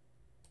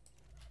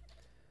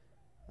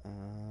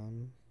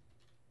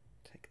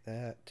 Take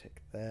that, take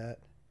that.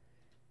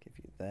 Give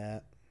you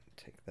that,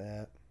 take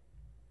that.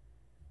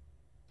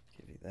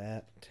 Give you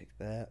that, take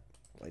that.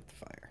 Light the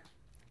fire.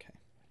 Okay.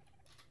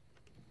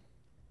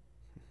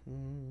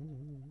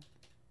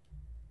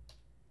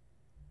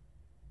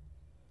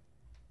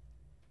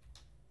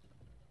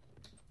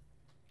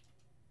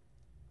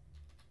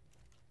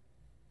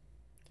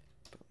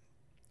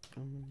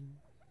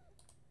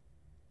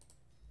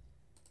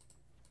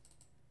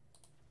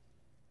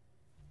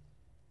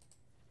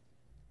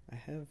 I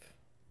have...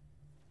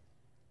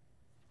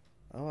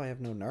 Oh, I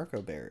have no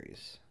narco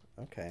berries.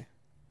 Okay.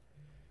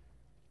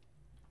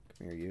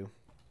 Come here, you.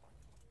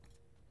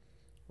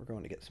 We're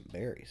going to get some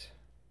berries.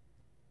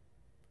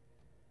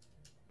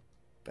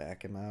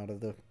 Back him out of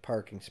the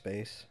parking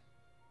space.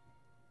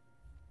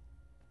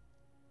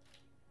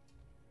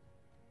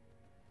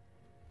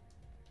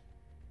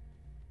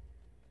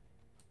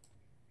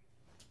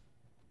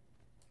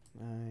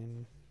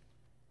 Nine.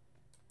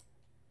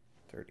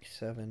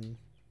 37.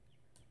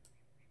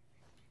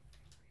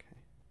 Okay.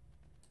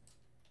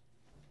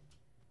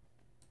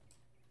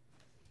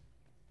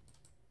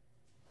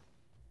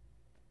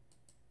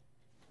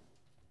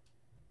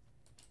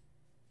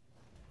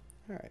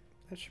 Alright,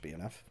 that should be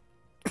enough.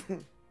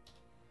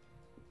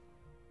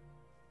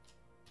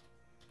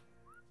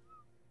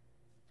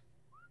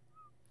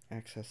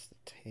 Access the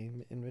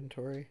tame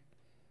inventory.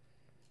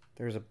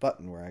 There's a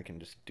button where I can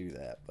just do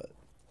that, but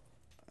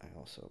I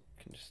also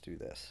can just do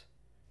this.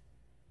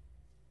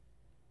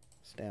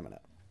 Stamina.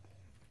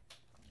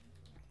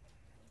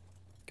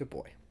 Good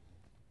boy.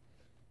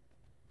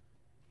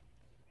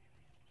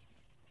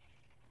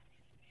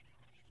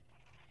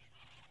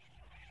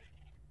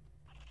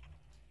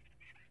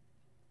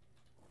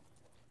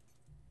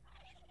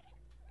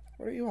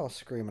 What are you all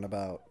screaming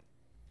about?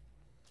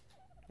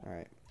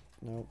 Alright.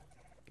 Nope.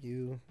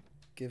 You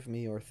give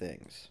me your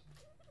things.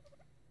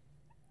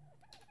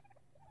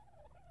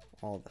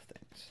 All the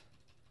things.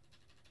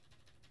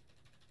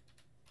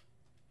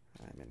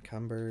 I'm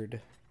encumbered.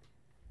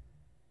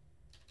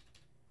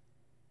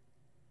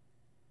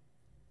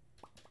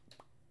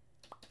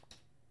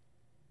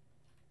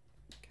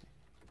 Okay.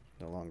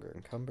 No longer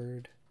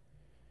encumbered.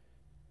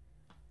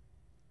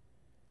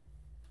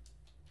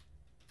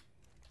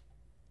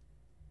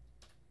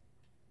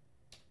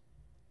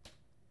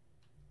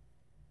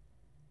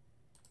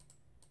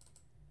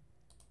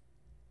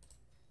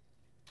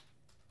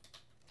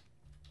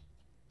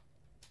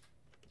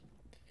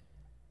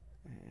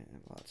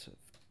 And lots of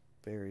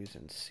berries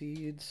and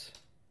seeds.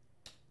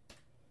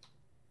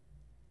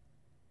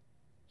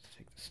 Let's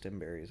take the stem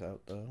berries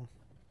out though.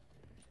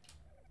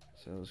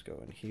 So those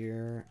go in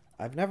here.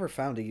 I've never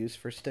found a use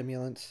for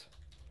stimulants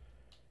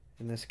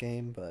in this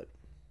game, but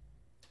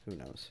who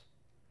knows.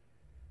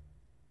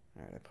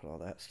 Alright, I put all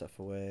that stuff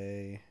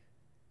away.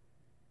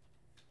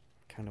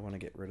 Kind of want to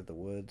get rid of the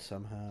wood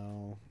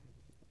somehow.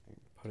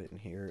 Put it in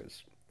here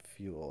as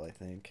fuel, I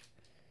think.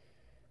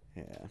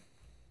 Yeah.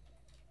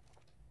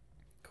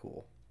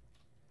 Cool.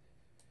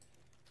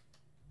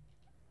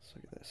 Let's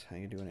look at this. How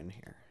you doing in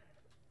here?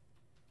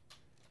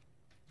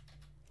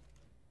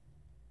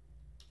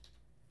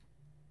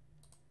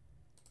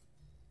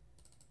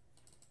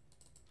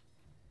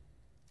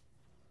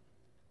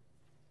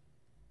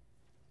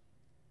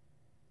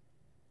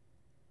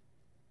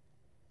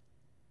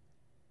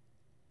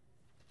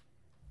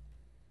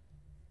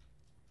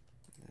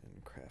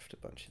 And craft a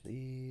bunch of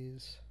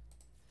these.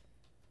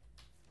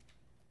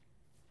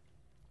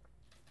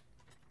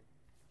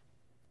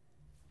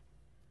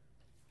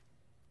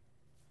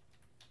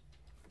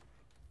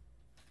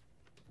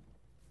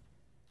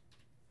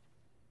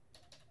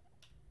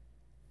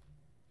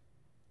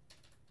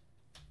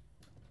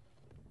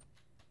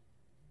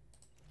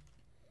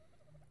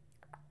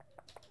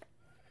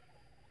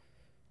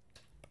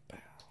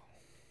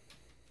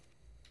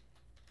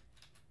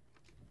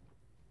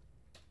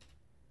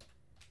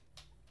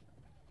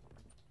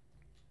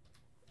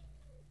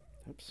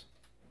 Oops.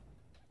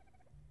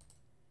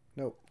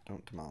 Nope,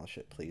 don't demolish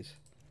it, please.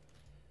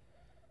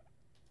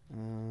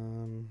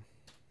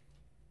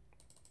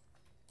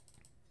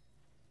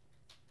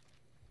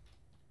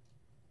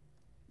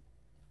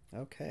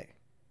 Okay.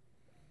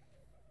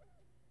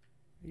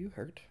 Are you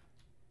hurt?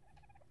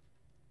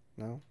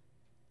 No?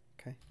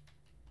 Okay.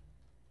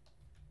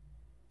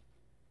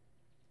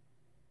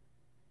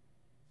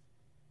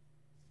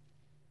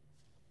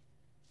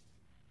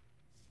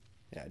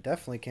 Yeah, I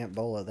definitely can't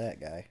bola that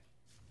guy.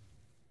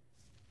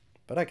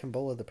 But I can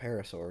bola the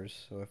parasaurs,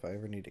 so if I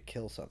ever need to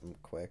kill something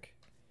quick,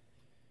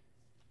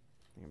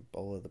 I can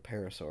bola the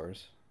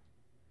parasaurs.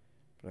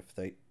 But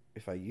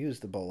if I use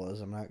the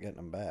bolas, I'm not getting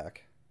them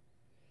back.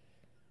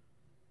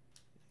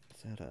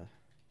 Is that a...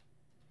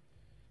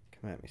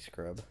 Come at me,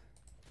 scrub.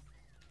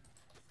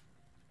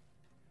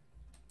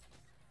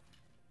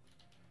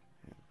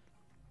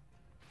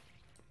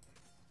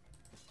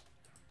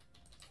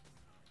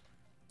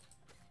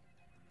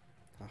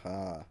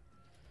 Haha.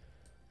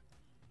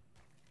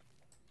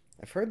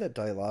 I've heard that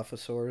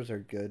Dilophosaurs are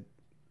good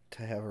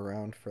to have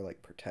around for,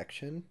 like,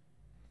 protection.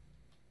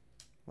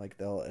 Like,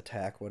 they'll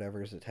attack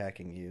whatever's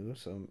attacking you,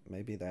 so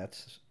maybe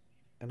that's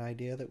an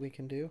idea that we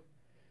can do.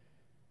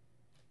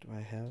 Do I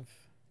have...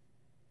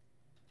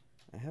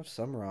 I have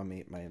some raw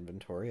meat in my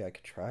inventory. I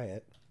could try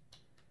it.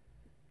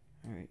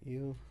 Alright,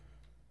 you...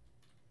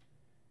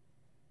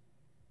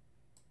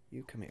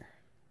 You come here.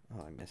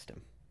 Oh, I missed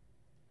him.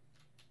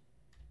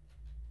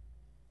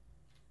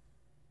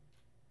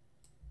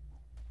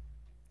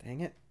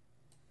 Dang it.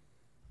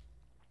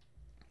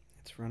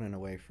 It's running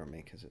away from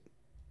me because it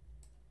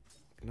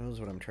knows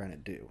what I'm trying to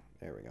do.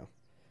 There we go.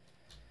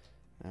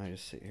 Now I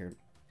just sit here and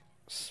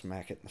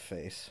smack it in the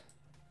face.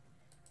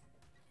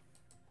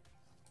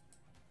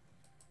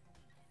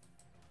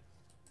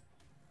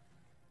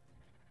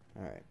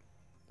 Alright.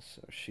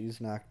 So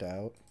she's knocked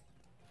out.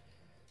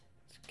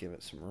 Let's give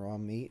it some raw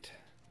meat.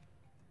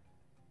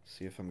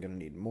 See if I'm going to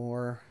need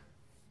more.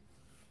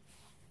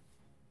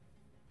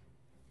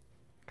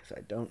 Because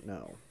I don't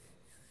know.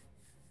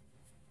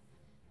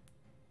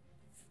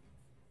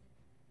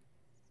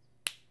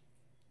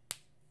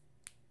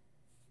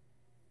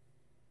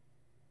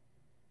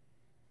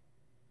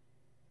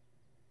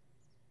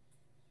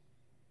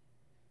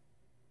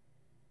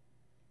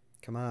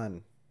 Come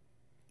on.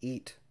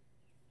 Eat.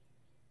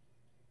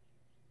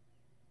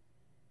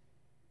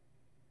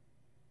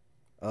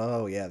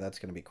 Oh, yeah, that's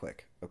going to be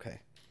quick. Okay.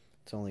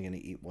 It's only going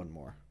to eat one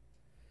more.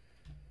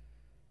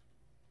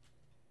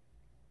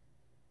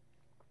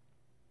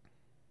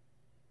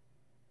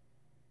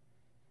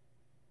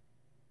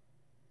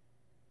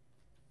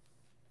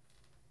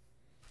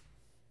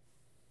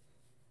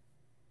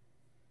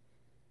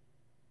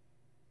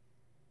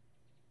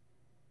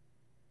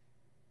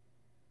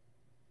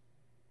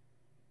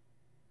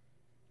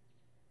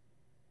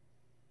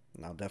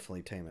 And I'll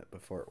definitely tame it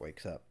before it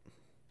wakes up.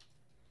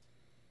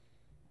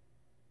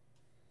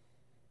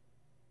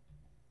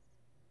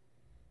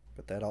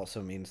 But that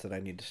also means that I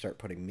need to start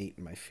putting meat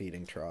in my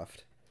feeding trough.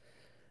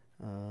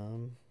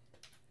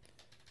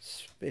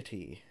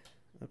 Spitty.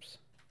 Oops.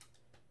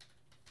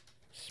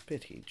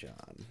 Spitty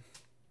John.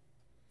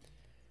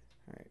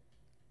 Alright.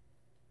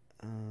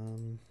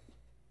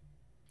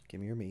 Give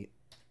me your meat.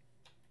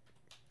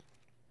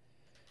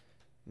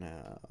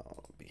 Now,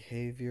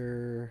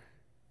 behavior,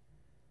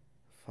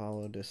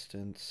 follow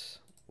distance,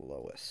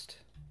 lowest.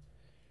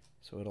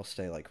 So it'll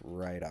stay like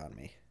right on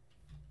me.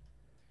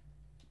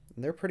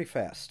 And they're pretty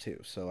fast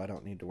too, so I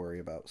don't need to worry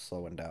about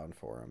slowing down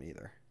for them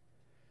either.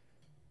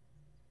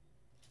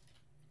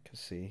 Because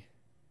see,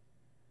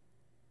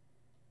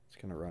 it's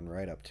going to run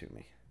right up to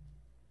me.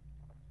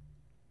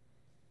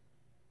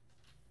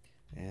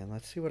 And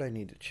let's see what I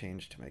need to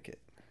change to make it.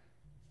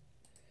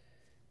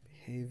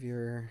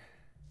 Behavior.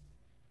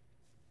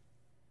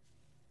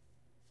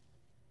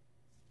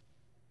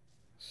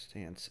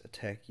 Stance,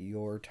 attack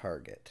your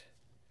target.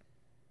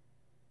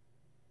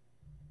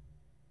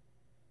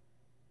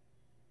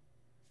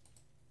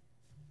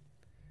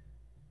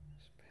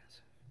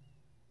 Passive.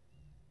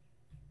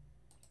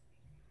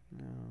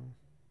 No.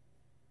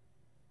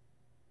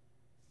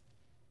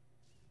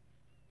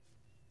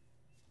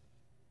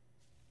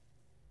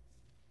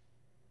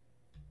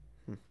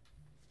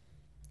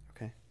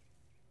 Okay.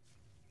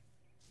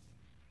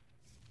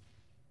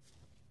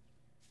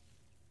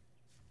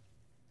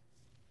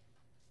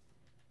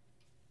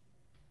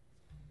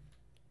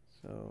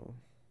 So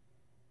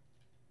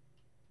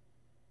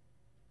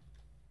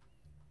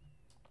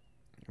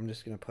I'm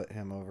just gonna put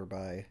him over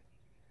by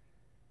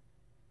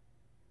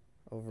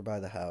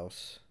the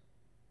house.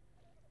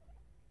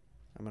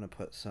 I'm gonna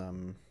put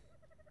some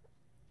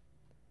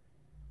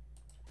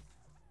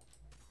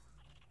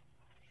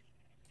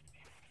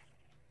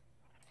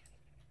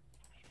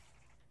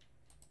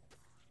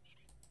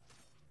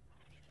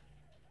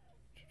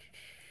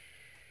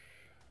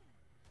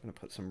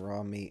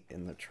raw meat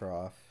in the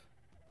trough.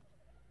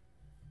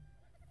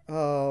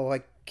 Oh,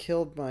 I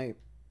killed my...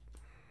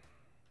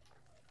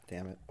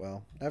 Damn it.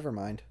 Well, never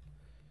mind.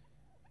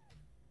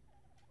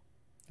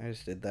 I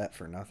just did that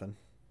for nothing.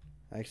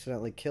 I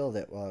accidentally killed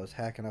it while I was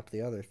hacking up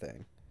the other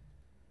thing.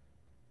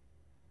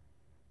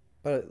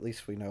 But at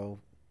least we know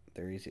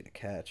they're easy to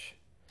catch.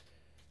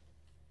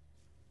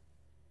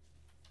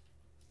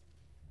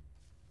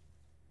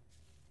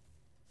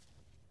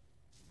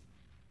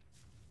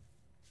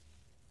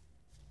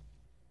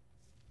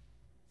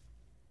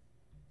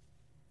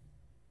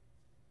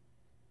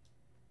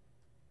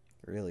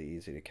 Really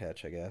easy to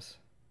catch, I guess.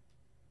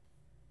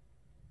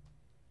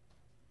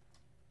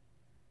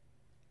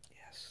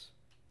 Yes.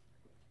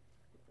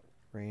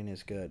 Rain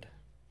is good.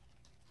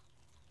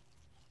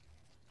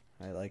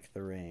 I like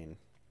the rain.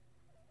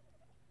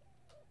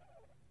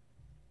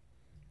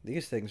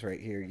 These things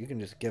right here, you can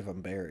just give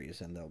them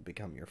berries and they'll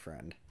become your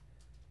friend.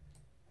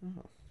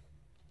 Oh.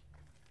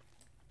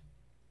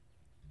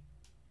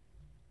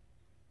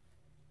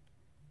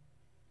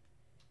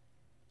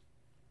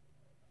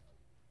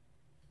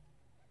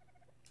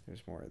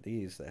 There's more of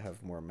these that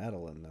have more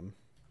metal in them.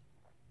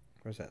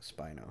 Where's that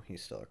Spino?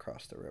 He's still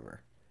across the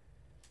river.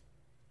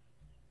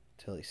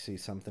 Till he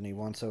sees something he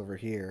wants over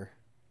here.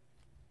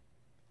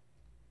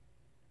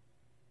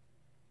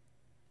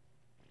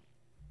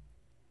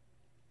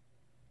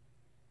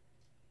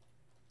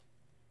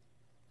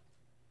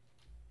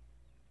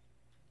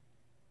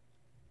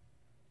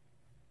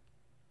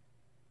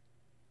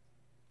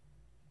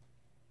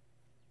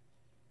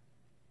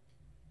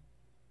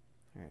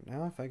 Alright,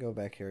 now if I go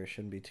back here, it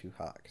shouldn't be too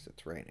hot because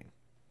it's raining.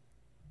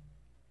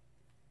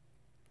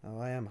 Oh,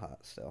 I am hot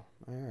still.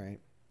 Alright.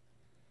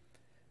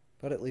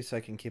 But at least I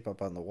can keep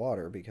up on the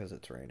water because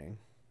it's raining.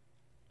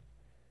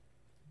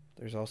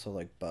 There's also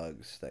like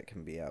bugs that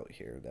can be out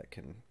here that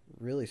can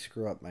really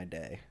screw up my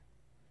day.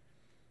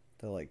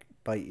 They'll like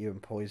bite you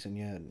and poison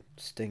you and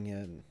sting you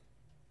and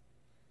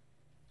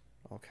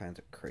all kinds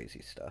of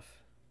crazy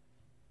stuff.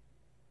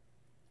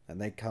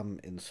 And they come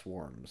in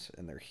swarms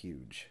and they're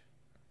huge.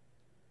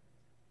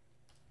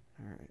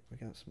 Alright, we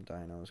got some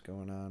dinos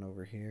going on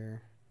over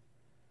here.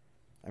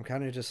 I'm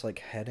kind of just like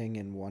heading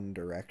in one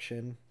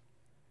direction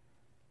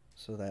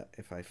so that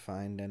if I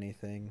find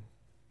anything...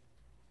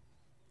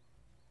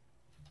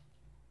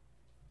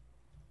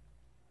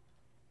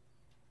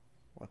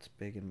 What's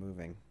big and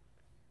moving?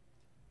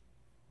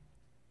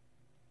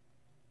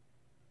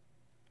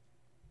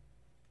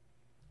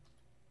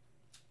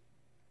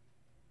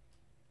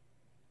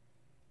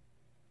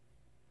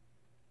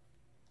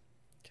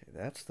 Okay,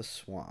 that's the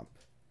swamp.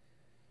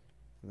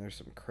 And there's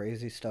some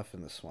crazy stuff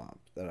in the swamp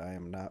that I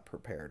am not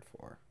prepared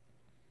for.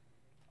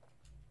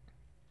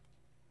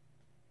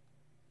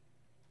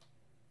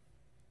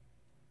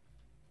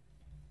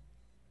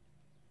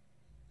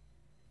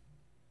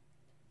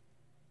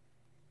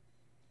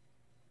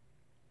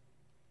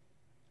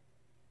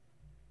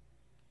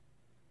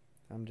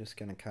 I'm just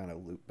going to kind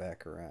of loop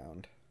back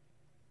around.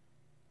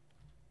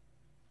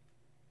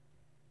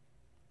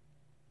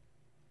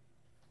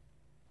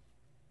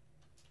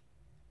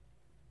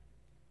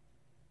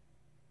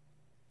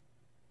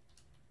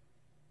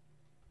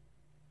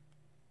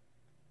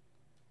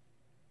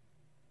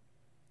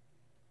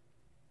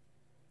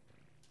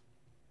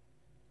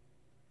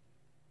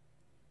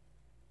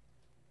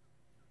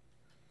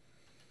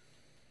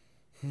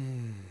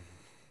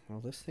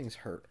 Well, this thing's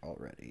hurt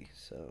already,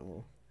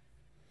 so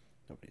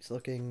nobody's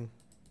looking.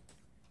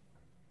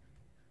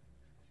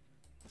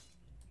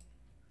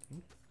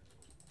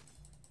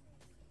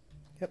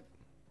 Yep.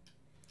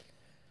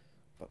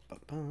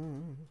 Ba-ba-ba.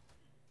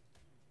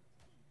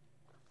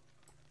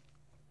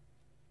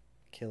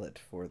 Kill it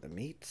for the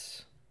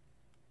meats.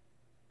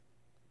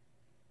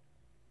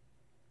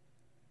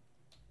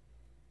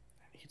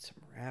 I need some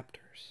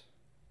raptors.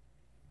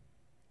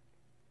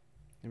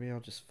 Maybe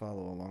I'll just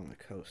follow along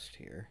the coast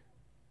here.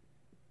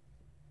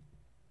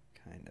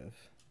 Kind of.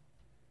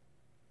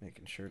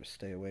 Making sure to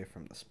stay away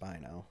from the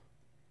Spino.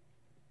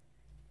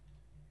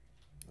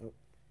 Oh.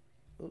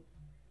 Oh.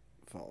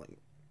 Falling.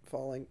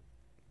 Falling.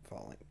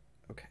 Falling.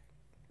 Okay.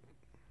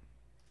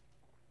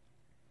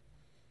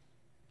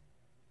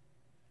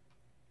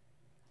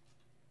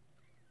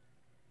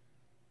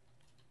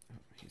 Oh,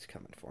 he's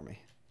coming for me.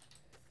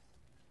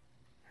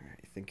 Alright,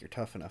 you think you're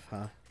tough enough,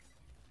 huh?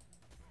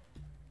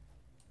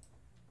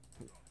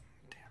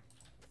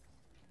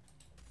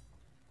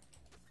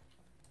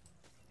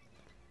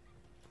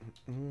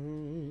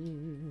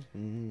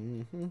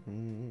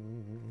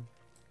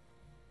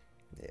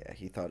 Yeah,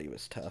 he thought he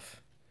was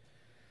tough.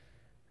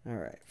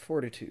 Alright,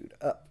 fortitude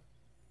up.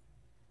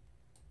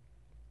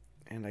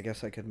 And I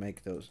guess I could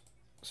make those,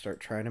 start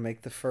trying to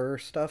make the fur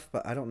stuff,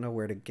 but I don't know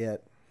where to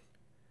get. It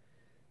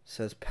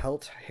says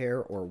pelt,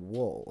 hair, or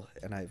wool,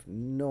 and I have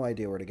no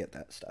idea where to get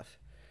that stuff.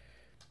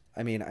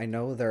 I mean, I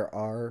know there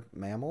are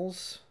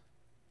mammals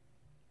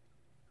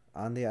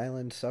on the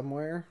island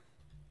somewhere,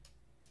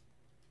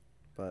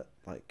 but,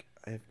 like,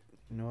 I have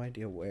no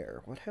idea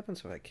where. What happens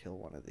if I kill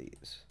one of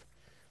these?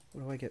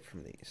 What do I get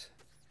from these?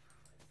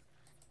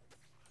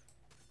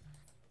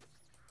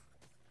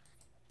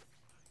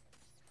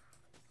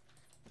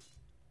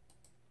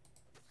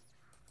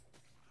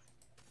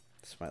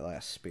 It's my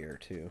last spear,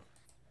 too.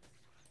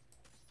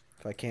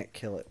 If I can't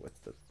kill it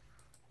with the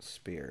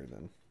spear,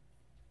 then...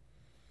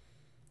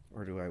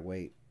 Or do I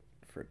wait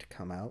for it to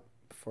come out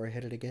before I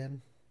hit it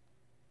again?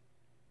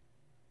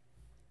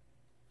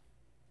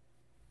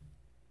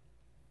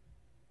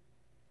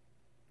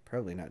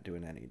 Probably not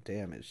doing any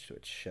damage to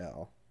its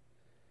shell.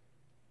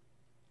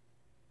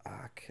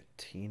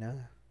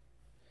 Akatina?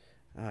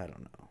 I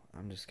don't know.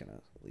 I'm just gonna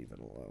leave it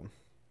alone.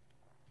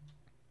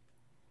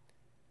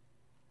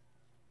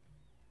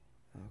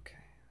 Okay.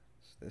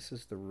 So this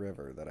is the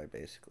river that I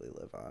basically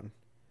live on.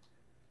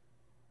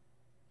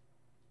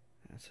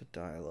 That's a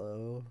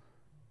Dilo.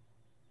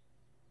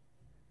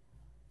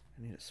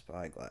 I need a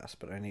spyglass,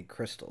 but I need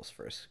crystals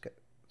for a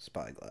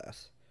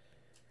spyglass.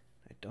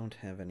 I don't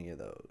have any of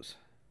those.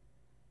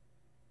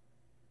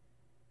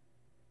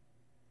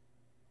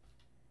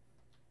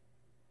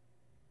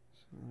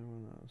 Another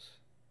one of those.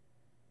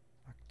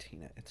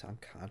 Octina, it's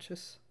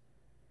unconscious?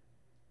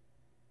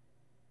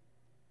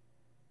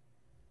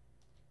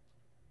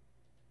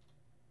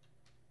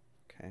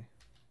 Okay.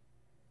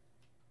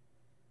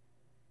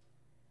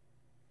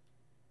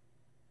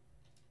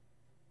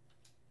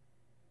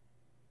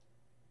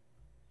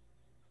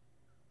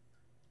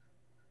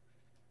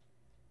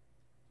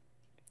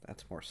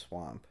 That's more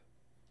swamp,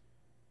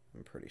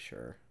 I'm pretty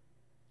sure.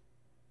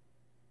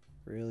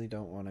 Really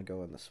don't want to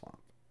go in the swamp.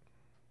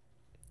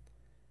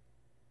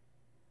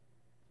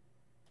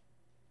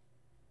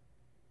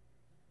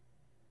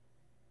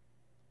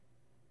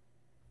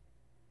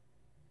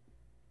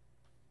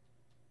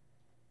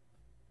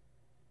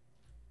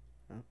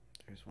 Oh,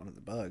 there's one of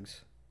the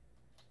bugs.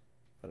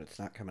 But it's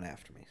not coming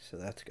after me, so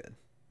that's good.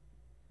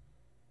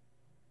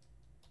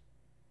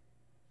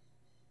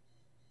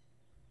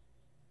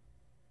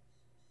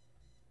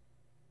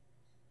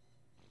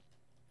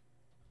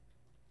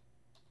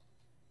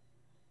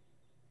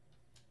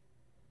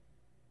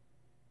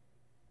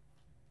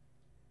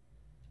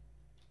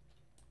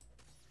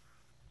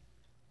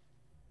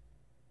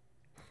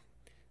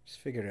 Just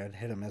figured I'd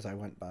hit him as I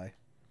went by.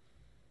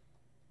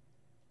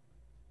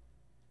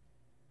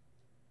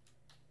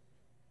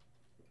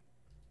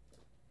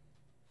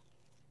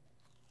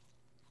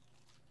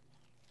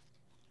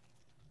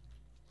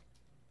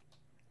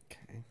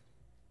 Okay.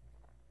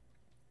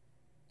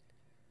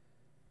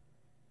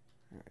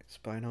 Alright,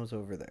 Spino's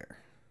over there.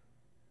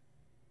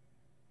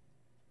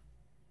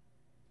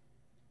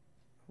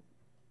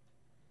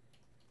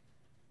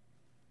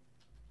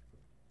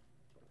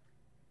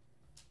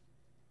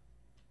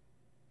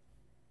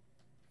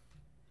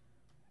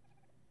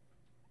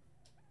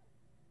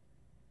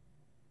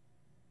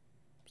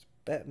 Just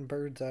batting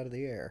birds out of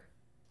the air.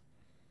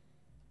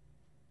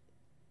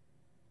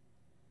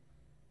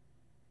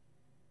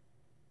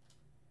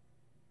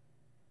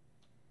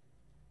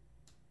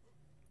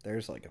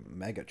 There's like a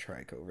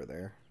megatrike over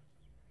there.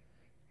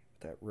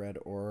 That red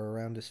aura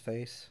around his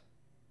face.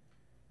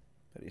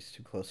 But he's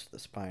too close to the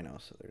Spino,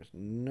 so there's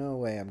no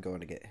way I'm going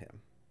to get him.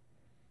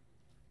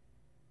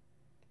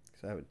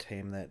 Because I would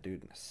tame that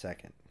dude in a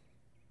second.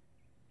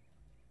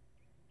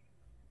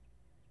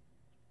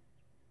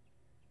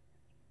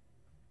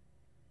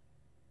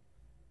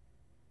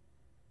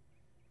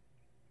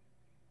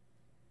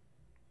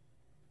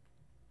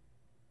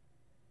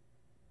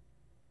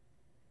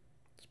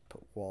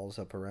 put walls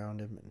up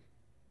around him and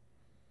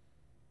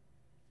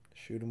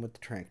shoot him with the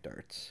tranq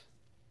darts.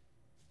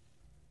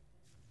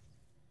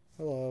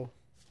 Hello.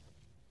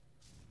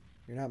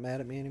 You're not mad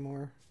at me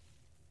anymore?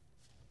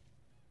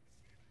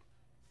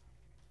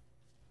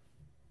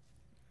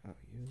 Oh,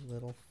 you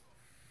little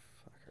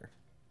fucker.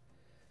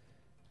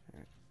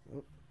 Alright.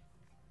 Oh.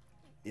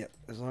 Yep,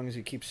 as long as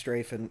you keep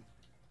strafing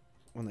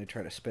when they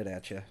try to spit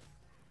at you,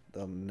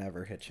 they'll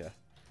never hit you.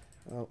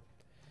 Oh,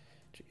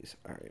 jeez.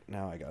 Alright,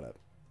 now I gotta...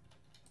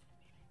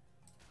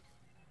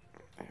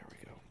 There we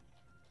go.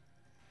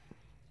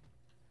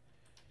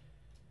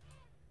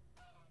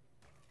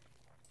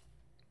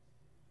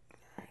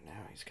 Alright,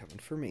 now he's coming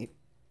for me.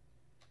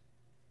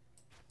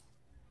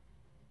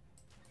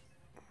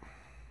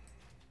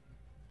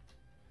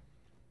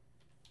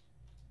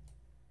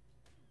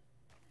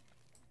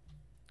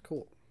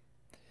 Cool.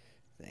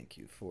 Thank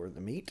you for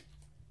the meat.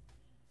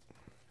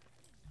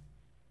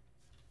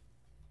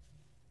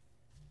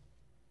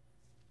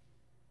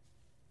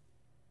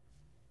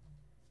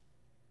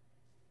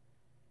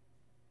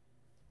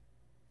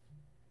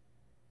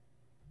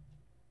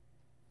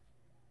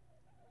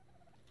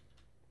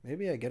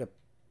 Maybe I get a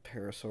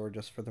parasaur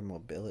just for their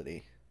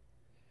mobility.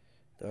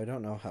 Though I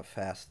don't know how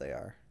fast they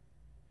are.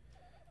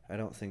 I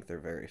don't think they're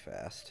very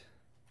fast.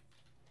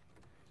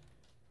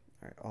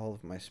 Alright, all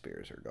of my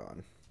spears are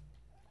gone.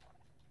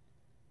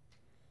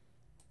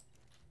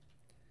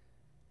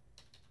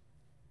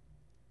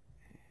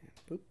 And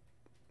boop.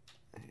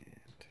 And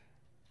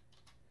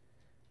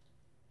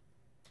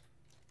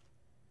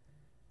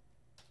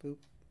boop.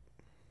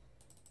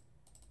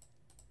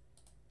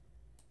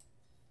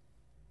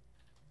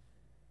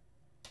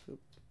 Boop.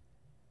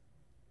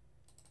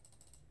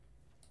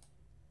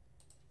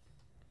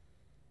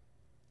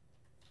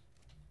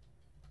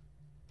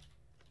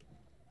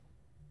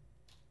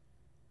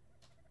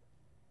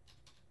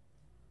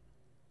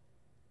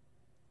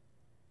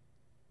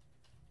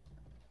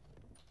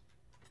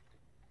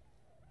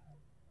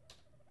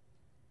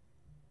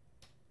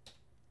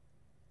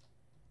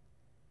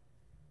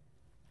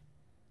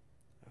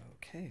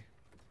 Okay.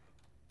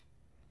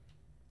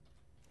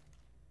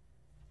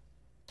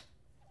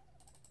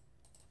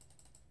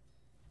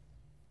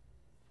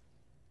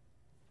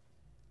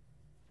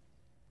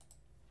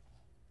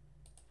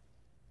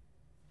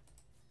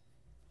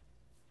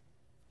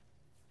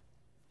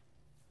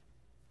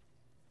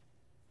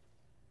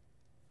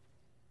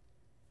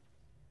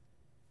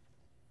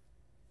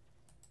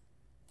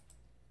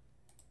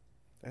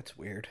 That's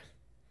weird.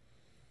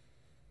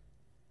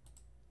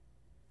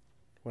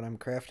 When I'm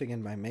crafting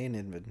in my main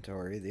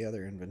inventory, the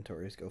other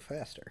inventories go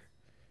faster.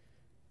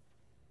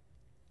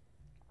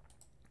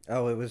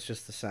 Oh, it was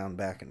just the sound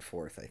back and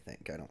forth, I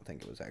think. I don't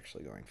think it was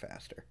actually going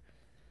faster.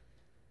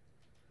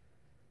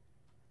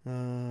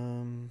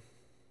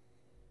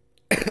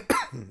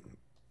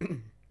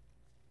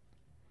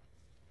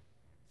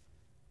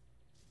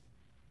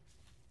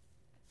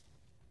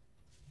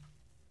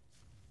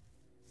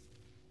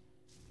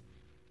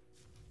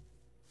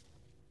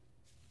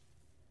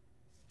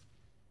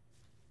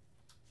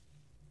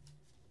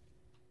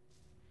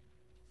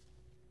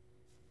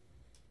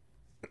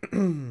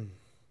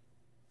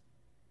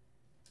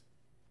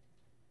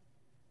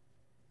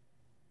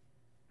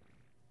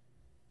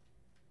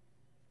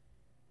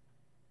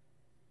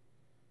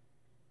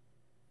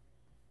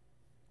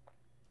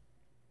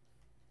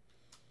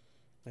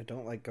 I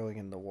don't like going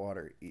in the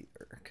water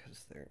either,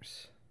 because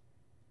there's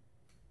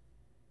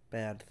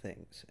bad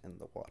things in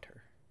the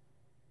water.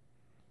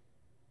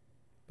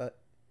 But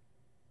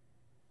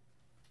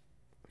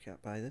we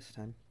got by this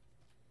time.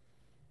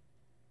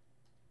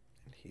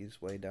 And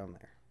he's way down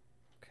there.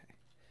 Okay.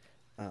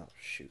 Oh,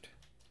 shoot.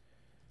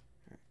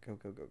 Alright, go,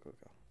 go, go, go,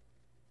 go.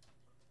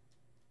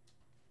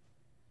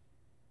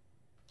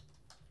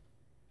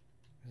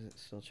 Is it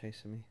still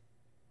chasing me?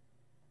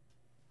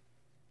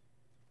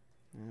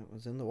 It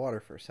was in the water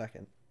for a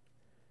second.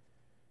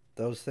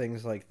 Those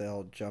things, like,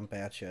 they'll jump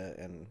at you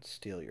and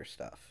steal your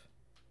stuff.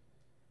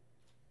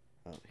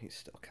 Oh, he's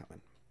still coming.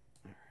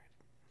 Alright.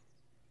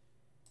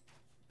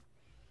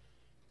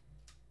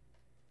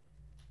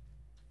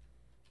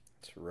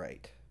 That's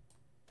right.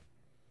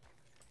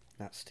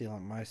 Not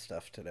stealing my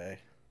stuff today.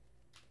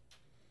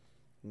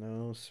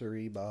 No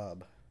siree,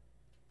 Bob.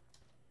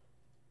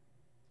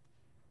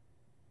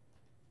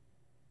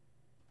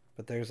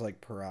 But there's like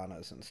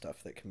piranhas and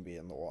stuff that can be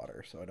in the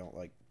water, so I don't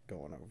like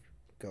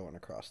going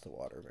across the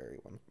water very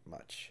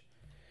much,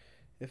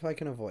 if I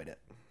can avoid it.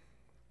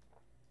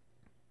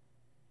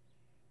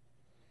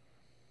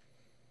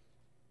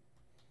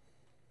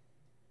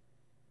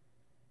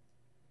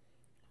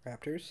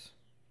 Raptors?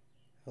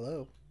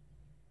 Hello?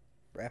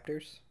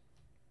 Raptors?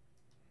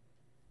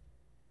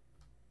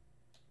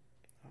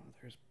 Oh,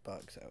 there's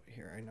bugs out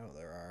here. I know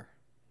there are.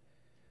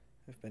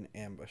 I've been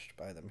ambushed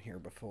by them here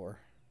before.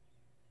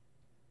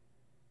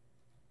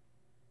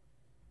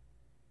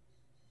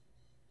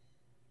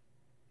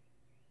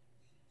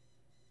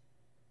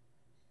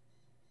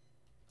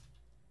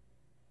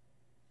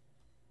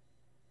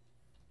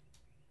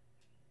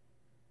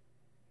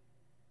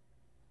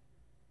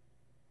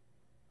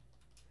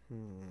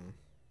 Hmm.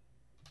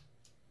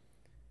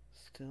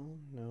 Still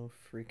no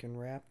freaking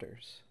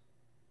raptors.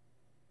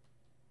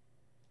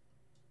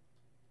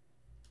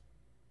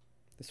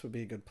 This would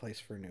be a good place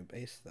for a new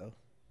base, though.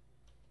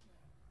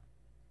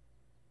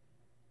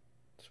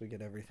 So we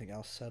get everything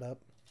else set up.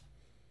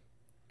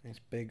 Nice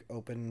big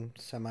open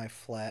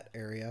semi-flat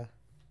area.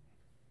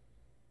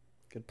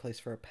 Good place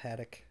for a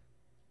paddock.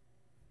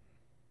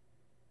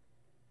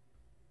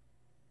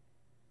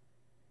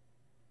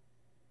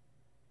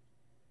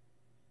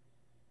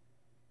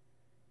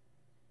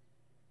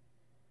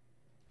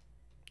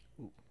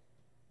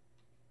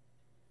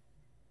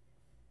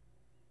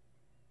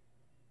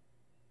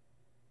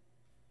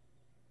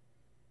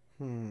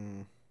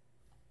 Ooh.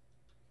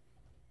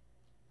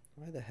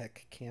 Why the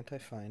heck can't I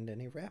find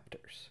any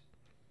raptors?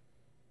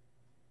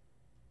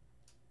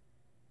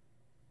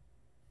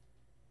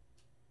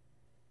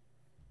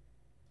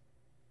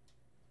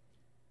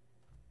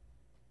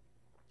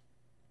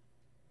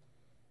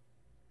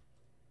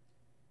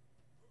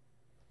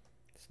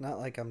 It's not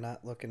like I'm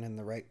not looking in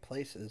the right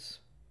places.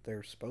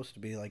 They're supposed to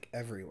be like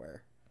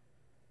everywhere.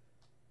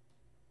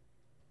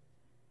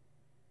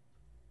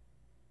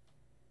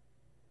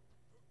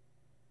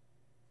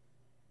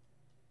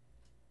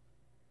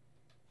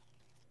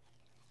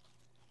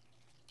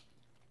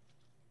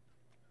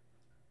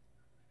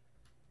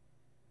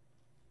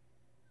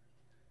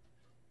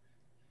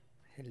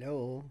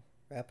 Hello,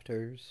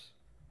 raptors.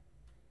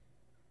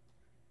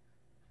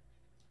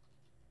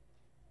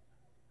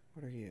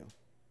 What are you?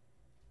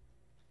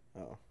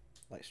 Oh,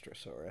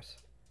 Lystrosaurus.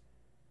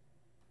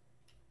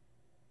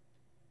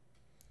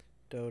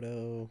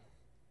 Dodo.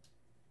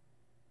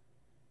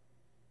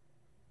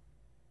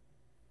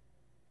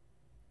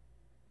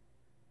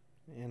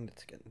 And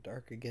it's getting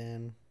dark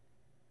again.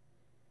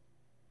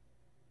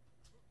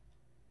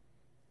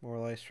 More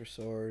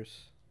Lystrosaurs.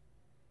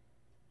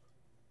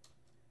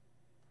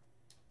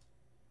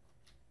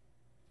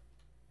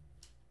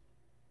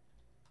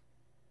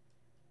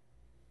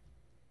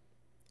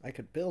 I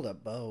could build a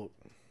boat.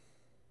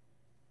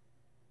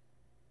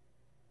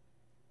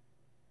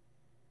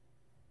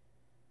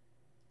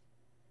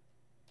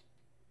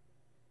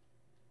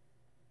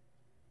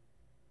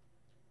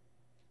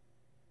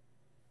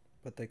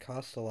 But they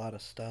cost a lot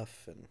of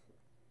stuff and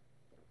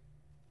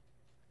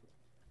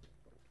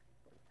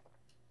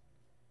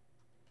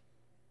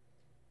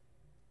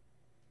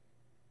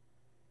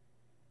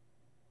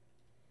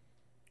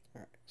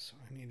alright, so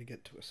I need to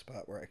get to a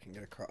spot where I can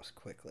get across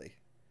quickly.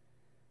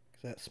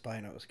 Because that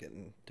Spino is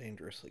getting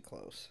dangerously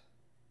close.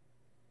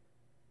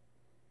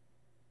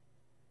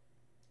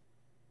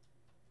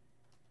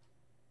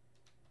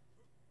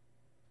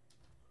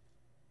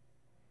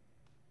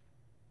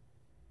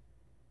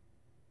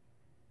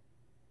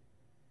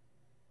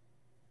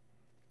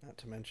 Not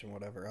to mention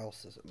whatever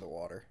else is in the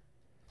water.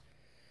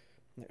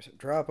 There's a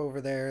drop over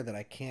there that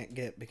I can't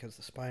get because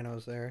the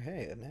Spino's there.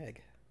 Hey, an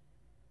egg.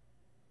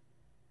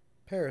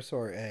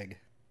 Parasaur egg.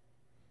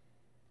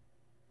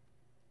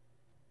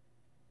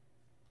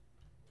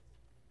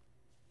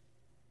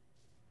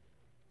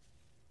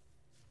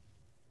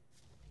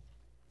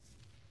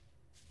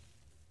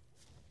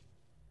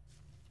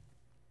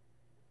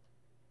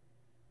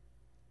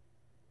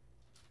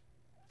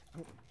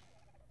 Oh.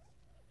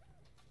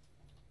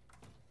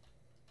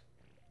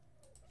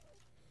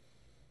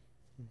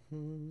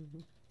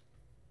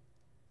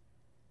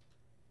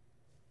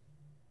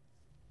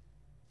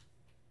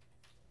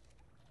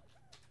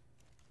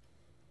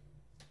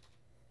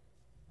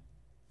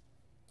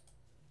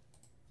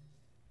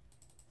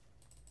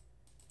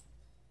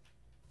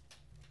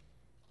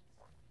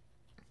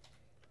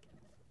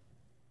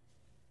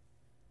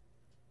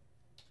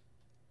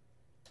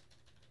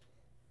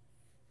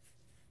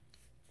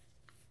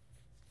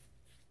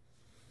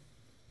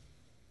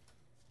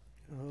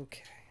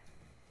 Okay.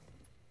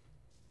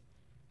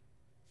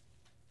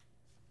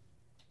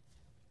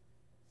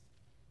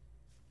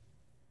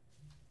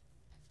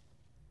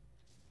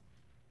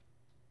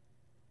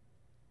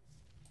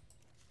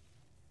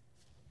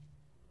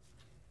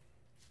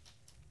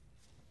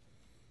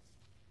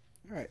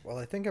 Alright, well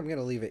I think I'm going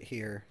to leave it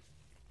here.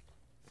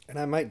 And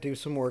I might do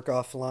some work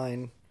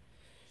offline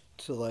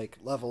to like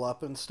level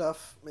up and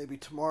stuff maybe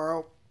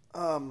tomorrow.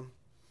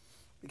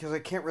 Because I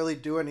can't really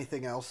do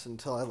anything else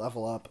until I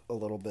level up a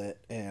little bit,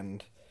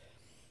 and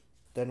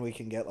then we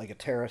can get like a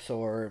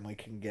pterosaur and we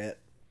can get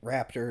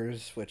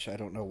raptors, which I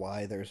don't know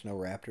why there's no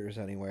raptors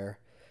anywhere.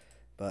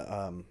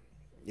 But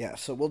yeah,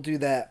 so we'll do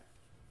that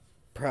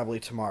probably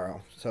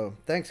tomorrow. So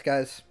thanks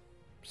guys.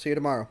 See you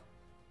tomorrow.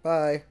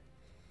 Bye.